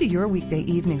 What do your weekday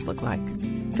evenings look like?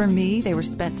 For me, they were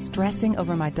spent stressing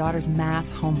over my daughter's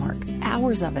math homework,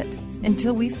 hours of it,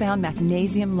 until we found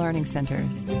Mathnasium Learning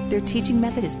Centers. Their teaching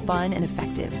method is fun and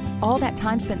effective. All that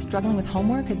time spent struggling with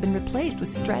homework has been replaced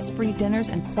with stress-free dinners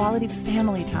and quality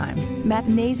family time.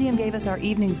 Mathnasium gave us our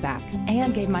evenings back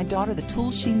and gave my daughter the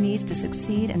tools she needs to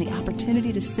succeed and the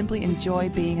opportunity to simply enjoy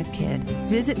being a kid.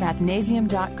 Visit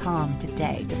mathnasium.com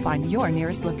today to find your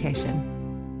nearest location.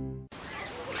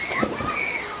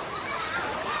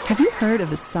 Have you heard of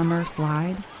the summer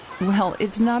slide? Well,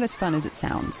 it's not as fun as it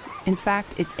sounds. In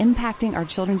fact, it's impacting our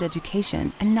children's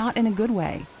education, and not in a good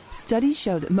way. Studies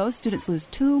show that most students lose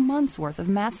 2 months' worth of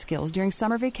math skills during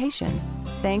summer vacation.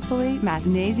 Thankfully,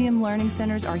 Mathnasium Learning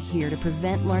Centers are here to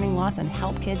prevent learning loss and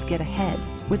help kids get ahead.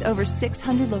 With over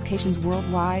 600 locations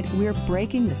worldwide, we're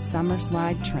breaking the summer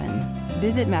slide trend.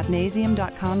 Visit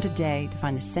mathnasium.com today to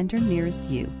find the center nearest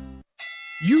you.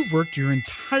 You've worked your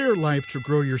entire life to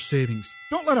grow your savings.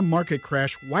 Don't let a market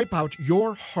crash wipe out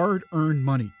your hard-earned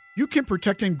money. You can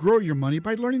protect and grow your money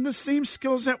by learning the same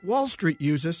skills that Wall Street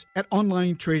uses at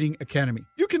Online Trading Academy.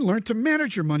 You can learn to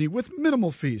manage your money with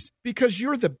minimal fees because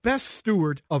you're the best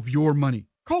steward of your money.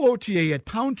 Call OTA at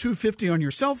pound 250 on your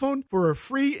cell phone for a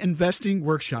free investing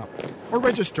workshop or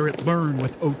register at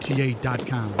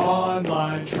learnwithota.com.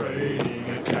 Online Trading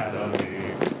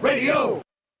Academy Radio.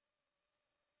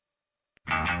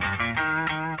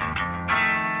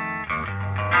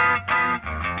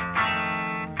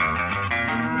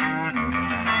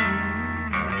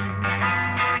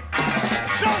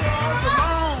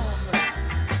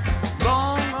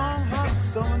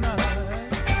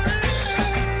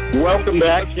 Welcome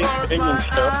back to the Opinion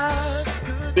Show.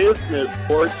 Business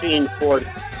 1440.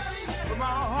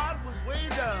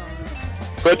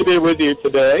 Good to be with you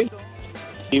today,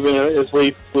 even as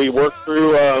we work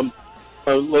through a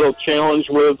little challenge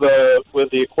with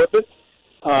the equipment.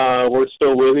 We're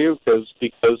still with you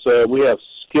because we have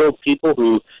skilled people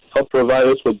who help provide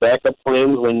us with backup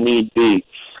plans when need be.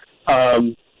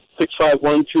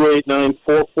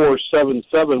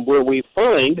 651-289-4477, where we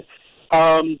find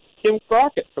Kim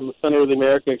Crockett from the Center of the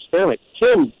American Experiment.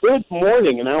 Kim, good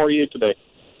morning, and how are you today?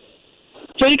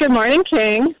 Hey, good morning,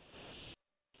 King.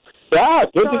 Yeah,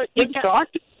 good to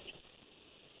talk to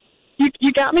you.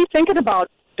 You got me thinking about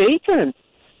bacon.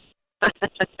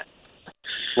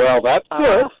 Well, that's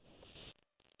good.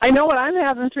 I know what I'm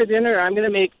having for dinner. I'm going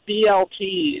to make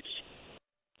BLTs.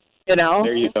 You know,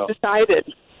 there you go.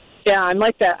 Decided. Yeah, I'm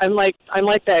like that. I'm like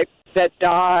that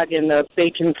dog in the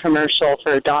bacon commercial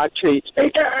for dog treats.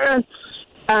 Bacon.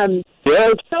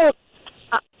 Yeah. So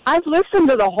I've listened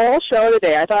to the whole show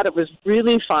today. I thought it was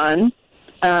really fun,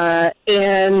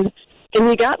 and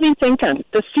you got me thinking.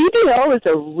 The CBO is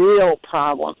a real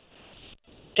problem,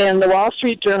 and the Wall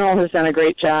Street Journal has done a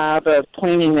great job of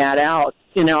pointing that out.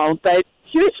 You know, but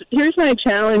here's my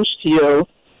challenge to you,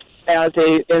 as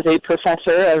a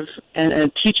professor and a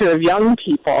teacher of young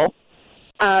people.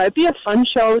 It'd be a fun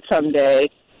show someday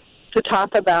to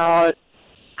talk about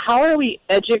how are we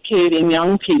educating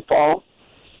young people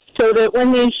so that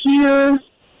when they hear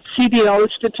CBO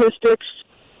statistics,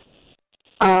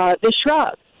 they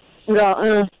shrug and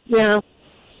go, yeah,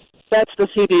 that's the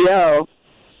CBO.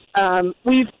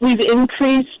 We've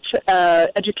increased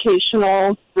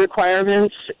educational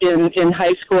requirements in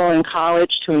high school and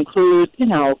college to include, you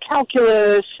know,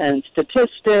 calculus and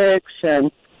statistics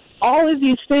and all of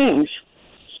these things.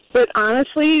 But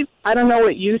honestly, I don't know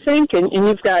what you think, and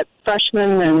you've got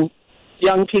freshmen and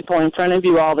young people in front of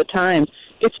you all the time.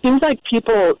 It seems like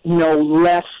people know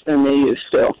less than they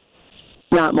used to,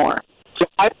 not more.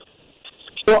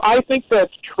 So I think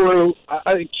that's true,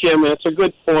 Kim. That's a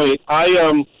good point.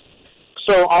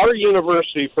 So our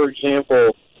university, for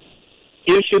example,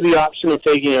 gives you the option of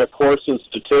taking a course in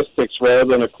statistics rather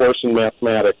than a course in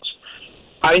mathematics.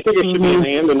 I think it should be an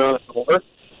and not an or.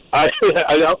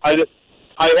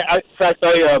 In fact,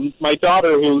 my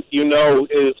daughter, who you know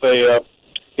is a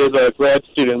grad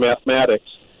student in mathematics,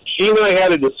 she and I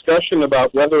had a discussion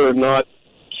about whether or not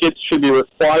kids should be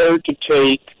required to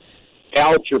take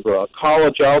algebra,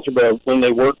 college algebra, when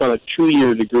they work on a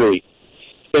 2-year degree.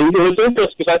 And it was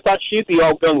interesting because I thought she'd be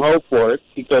all gung-ho for it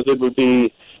because it would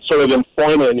be sort of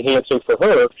employment enhancing for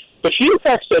her. But she, in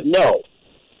fact, said no,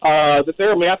 that there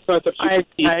are math concepts. I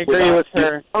agree with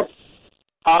her.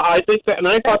 I think that, and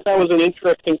I thought that was an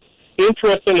interesting and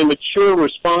mature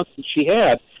response that she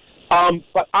had.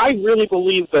 But I really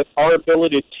believe that our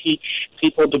ability to teach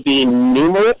people to be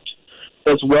numerate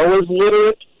as well as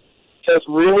literate has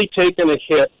really taken a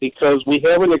hit because we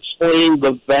haven't explained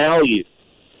the value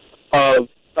of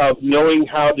knowing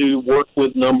how to work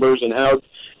with numbers and how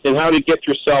to get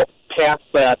yourself past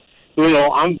that. You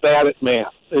know, I'm bad at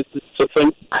math. It's a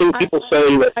thing people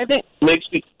say that makes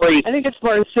me crazy. I think it's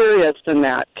more serious than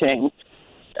that, King.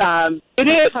 It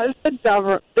is because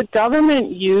the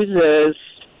government uses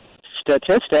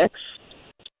statistics.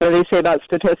 What do they say about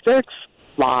statistics?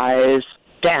 Lies,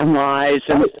 damn lies,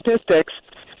 and statistics.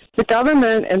 The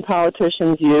government and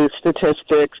politicians use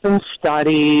statistics and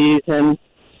studies and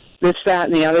this, that,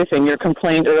 and the other thing. Your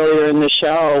complaint earlier in the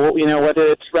show, you know, whether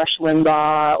it's Rush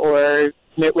Limbaugh or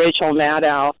Rachel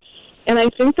Maddow. And I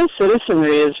think the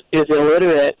citizenry is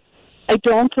illiterate. I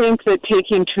don't think that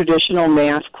taking traditional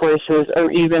math courses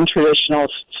or even traditional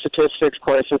statistics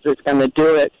courses is going to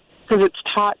do it because it's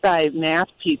taught by math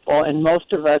people, and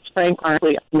most of us, frankly, aren't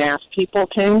really math people,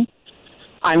 King.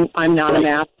 I'm not a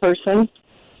math person,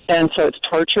 and so it's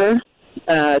torture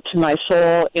to my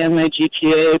soul and my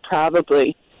GPA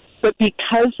probably. But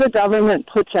because the government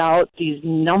puts out these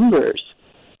numbers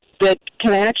that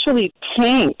can actually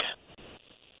tank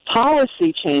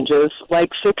policy changes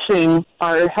like fixing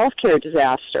our healthcare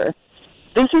disaster,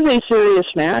 this is a serious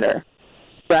matter,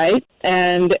 right?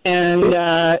 And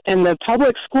the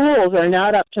public schools are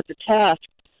not up to the task.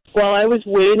 While I was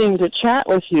waiting to chat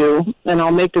with you, and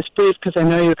I'll make this brief because I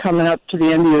know you're coming up to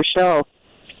the end of your show,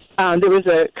 there was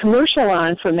a commercial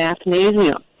on for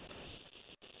Mathnasium.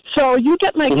 So you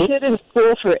get my kid in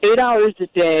school for 8 hours a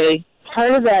day.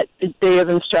 Part of that day of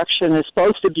instruction is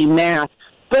supposed to be math.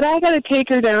 But I got to take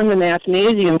her down to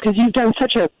Mathnasium because you've done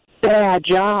such a bad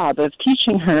job of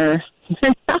teaching her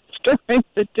during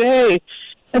the day.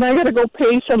 And I got to go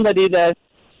pay somebody to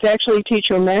actually teach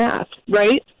her math,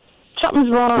 right? Something's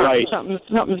wrong. Right.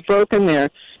 Something's broken there.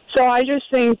 So I just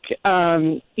think,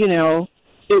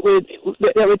 it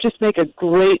would just make a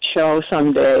great show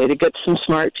someday to get some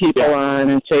smart people on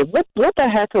and say, what the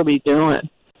heck are we doing?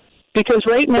 Because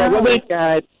right now we've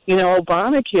got,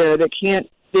 Obamacare that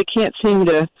they can't seem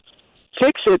to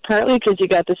fix it, partly because you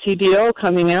got the CBO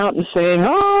coming out and saying,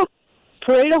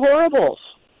 parade of horribles,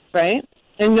 right?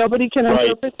 And nobody can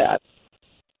interpret that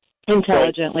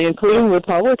intelligently, including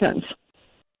Republicans.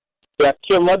 Yeah,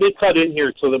 Kim, let me cut in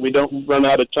here so that we don't run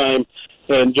out of time,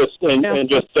 and just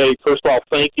say, first of all,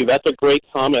 thank you. That's a great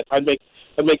comment. I'd make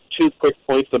 2 quick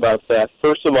points about that.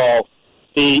 First of all,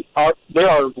 there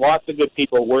are lots of good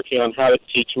people working on how to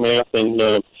teach math in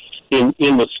the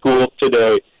schools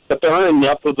today, but there aren't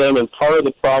enough of them. And part of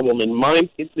the problem, in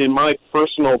my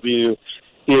personal view,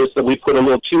 is that we put a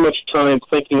little too much time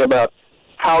thinking about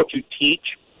how to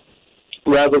teach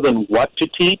rather than what to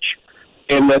teach,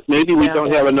 and that maybe we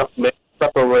don't have enough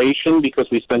preparation because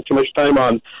we spend too much time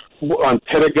on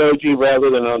pedagogy rather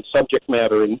than on subject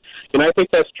matter. And I think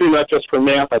that's true not just for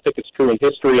math. I think it's true in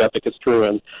history. I think it's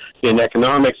true in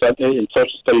economics, in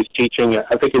social studies teaching.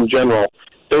 I think in general,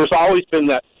 there's always been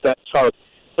that chart.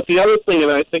 But the other thing,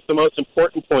 and I think the most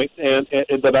important point and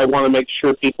that I want to make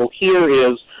sure people hear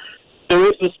is, there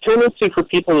is this tendency for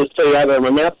people to say either I'm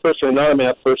a math person or not a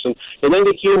math person, and then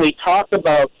to hear me talk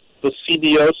about the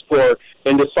CBO score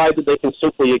and decide that they can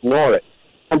simply ignore it.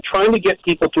 I'm trying to get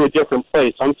people to a different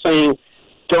place. I'm saying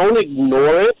don't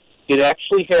ignore it. It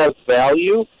actually has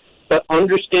value, but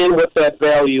understand what that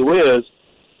value is.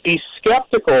 Be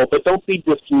skeptical, but don't be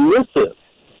dismissive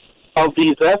of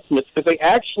these estimates, because they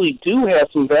actually do have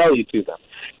some value to them.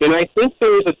 And I think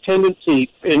there is a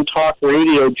tendency in talk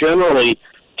radio generally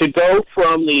to go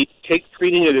from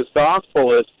treating it as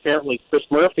gospel, as apparently Chris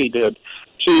Murphy did,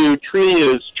 to treating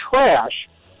it as trash,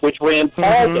 which Rand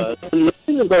Paul does. And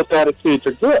neither of those attitudes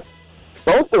are good.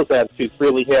 Both those attitudes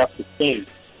really have to change.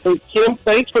 So, Kim,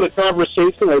 thanks for the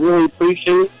conversation. I really appreciate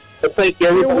it. I thank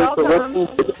everybody for listening.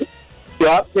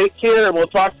 Yeah, take care, and we'll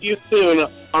talk to you soon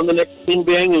on the next Bing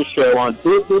Banging Show on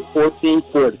Business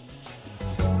 1440.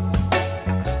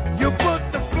 You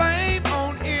put the flame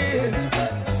on it.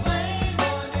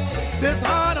 This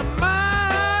heart of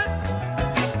mine.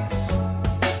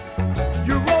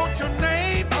 You wrote your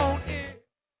name on it.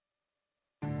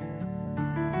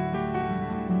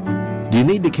 Do you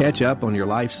need to catch up on your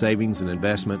life savings and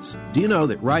investments? Do you know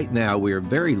that right now we are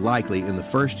very likely in the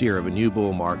first year of a new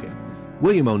bull market?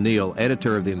 William O'Neill,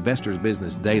 editor of the Investor's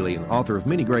Business Daily and author of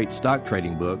many great stock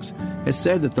trading books, has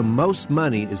said that the most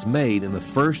money is made in the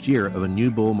first year of a new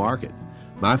bull market.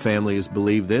 My family has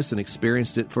believed this and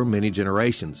experienced it for many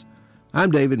generations.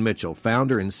 I'm David Mitchell,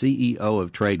 founder and CEO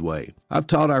of Tradeway. I've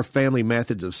taught our family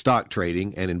methods of stock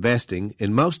trading and investing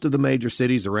in most of the major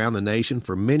cities around the nation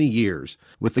for many years,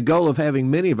 with the goal of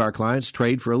having many of our clients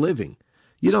trade for a living.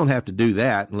 You don't have to do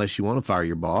that unless you want to fire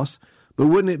your boss. But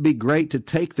wouldn't it be great to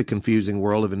take the confusing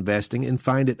world of investing and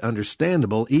find it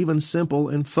understandable, even simple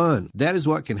and fun? That is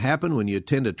what can happen when you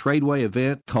attend a Tradeway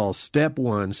event called Step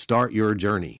 1, Start Your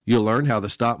Journey. You'll learn how the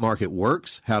stock market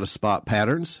works, how to spot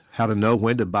patterns, how to know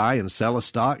when to buy and sell a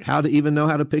stock, how to even know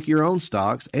how to pick your own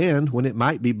stocks, and when it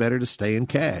might be better to stay in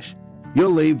cash.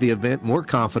 You'll leave the event more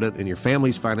confident in your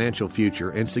family's financial future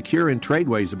and secure in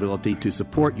Tradeway's ability to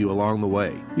support you along the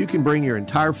way. You can bring your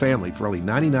entire family for only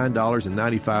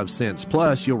 $99.95,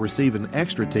 plus you'll receive an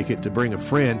extra ticket to bring a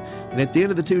friend, and at the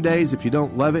end of the 2 days, if you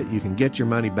don't love it, you can get your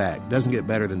money back. Doesn't get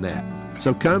better than that.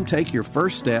 So come take your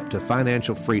first step to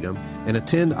financial freedom and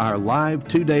attend our live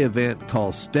 2-day event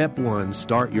called Step 1,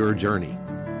 Start Your Journey.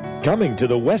 Coming to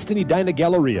the Westin Edina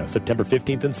Galleria, September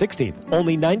 15th and 16th.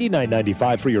 Only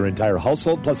 $99.95 for your entire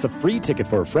household, plus a free ticket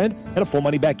for a friend and a full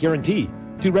money-back guarantee.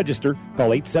 To register,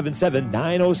 call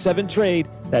 877-907-TRADE.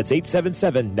 That's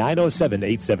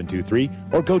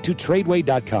 877-907-8723. Or go to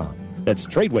Tradeway.com. That's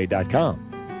Tradeway.com.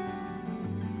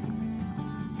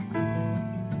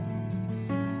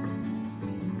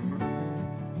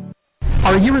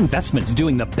 Are your investments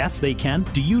doing the best they can?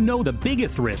 Do you know the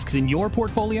biggest risks in your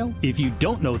portfolio? If you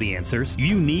don't know the answers,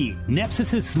 you need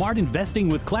Nepsys' Smart Investing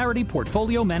with Clarity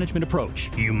Portfolio Management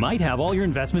Approach. You might have all your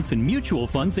investments in mutual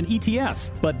funds and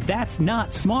ETFs, but that's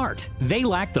not smart. They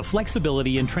lack the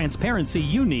flexibility and transparency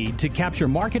you need to capture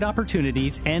market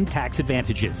opportunities and tax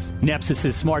advantages.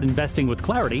 Nepsys' Smart Investing with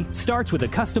Clarity starts with a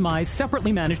customized,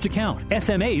 separately managed account.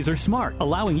 SMAs are smart,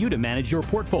 allowing you to manage your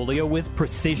portfolio with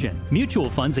precision. Mutual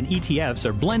funds and ETFs ETFs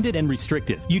are blended and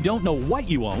restricted. You don't know what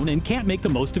you own and can't make the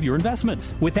most of your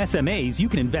investments. With SMAs, you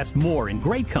can invest more in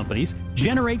great companies,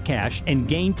 generate cash, and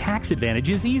gain tax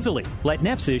advantages easily. Let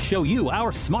Nepsis show you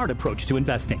our smart approach to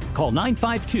investing. Call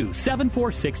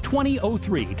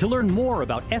 952-746-2003 to learn more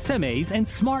about SMAs and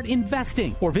smart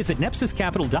investing, or visit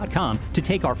nepsiscapital.com to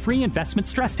take our free investment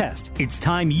stress test. It's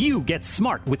time you get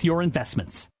smart with your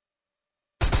investments.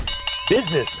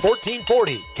 Business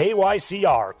 1440,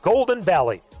 KYCR, Golden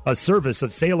Valley, a service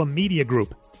of Salem Media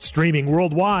Group, streaming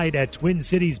worldwide at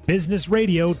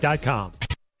TwinCitiesBusinessRadio.com.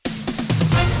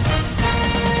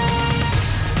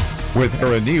 With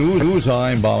Era News,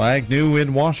 I'm Bob Agnew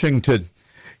in Washington.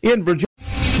 In Virginia,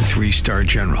 3-star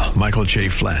General Michael J.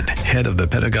 Flynn, head of the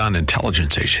Pentagon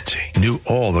Intelligence Agency, knew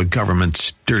all the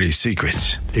government's dirty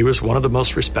secrets. He was one of the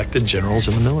most respected generals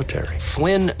in the military.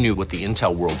 Flynn knew what the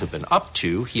intel world had been up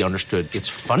to. He understood its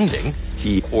funding.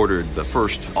 He ordered the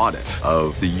first audit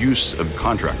of the use of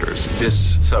contractors.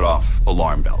 This set off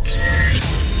alarm bells.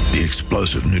 The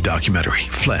explosive new documentary,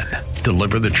 Flynn,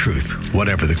 Deliver the Truth,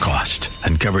 Whatever the Cost,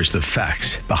 uncovers the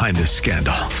facts behind this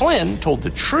scandal. Flynn told the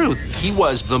truth. He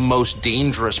was the most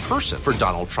dangerous person for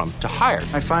Donald Trump to hire.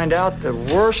 I find out the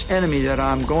worst enemy that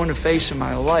I'm going to face in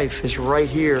my life is right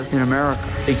here in America.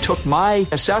 They took my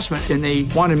assessment and they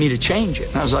wanted me to change it.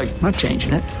 And I was like, I'm not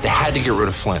changing it. They had to get rid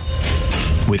of Flynn.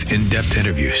 With in-depth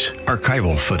interviews,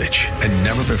 archival footage, and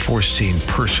never-before-seen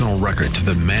personal records of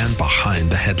the man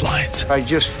behind the headlines. I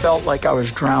just felt like I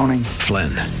was drowning. Flynn,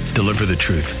 Deliver the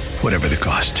Truth, Whatever the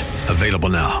Cost. Available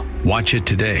now. Watch it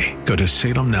today. Go to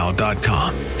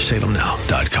salemnow.com.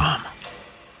 salemnow.com.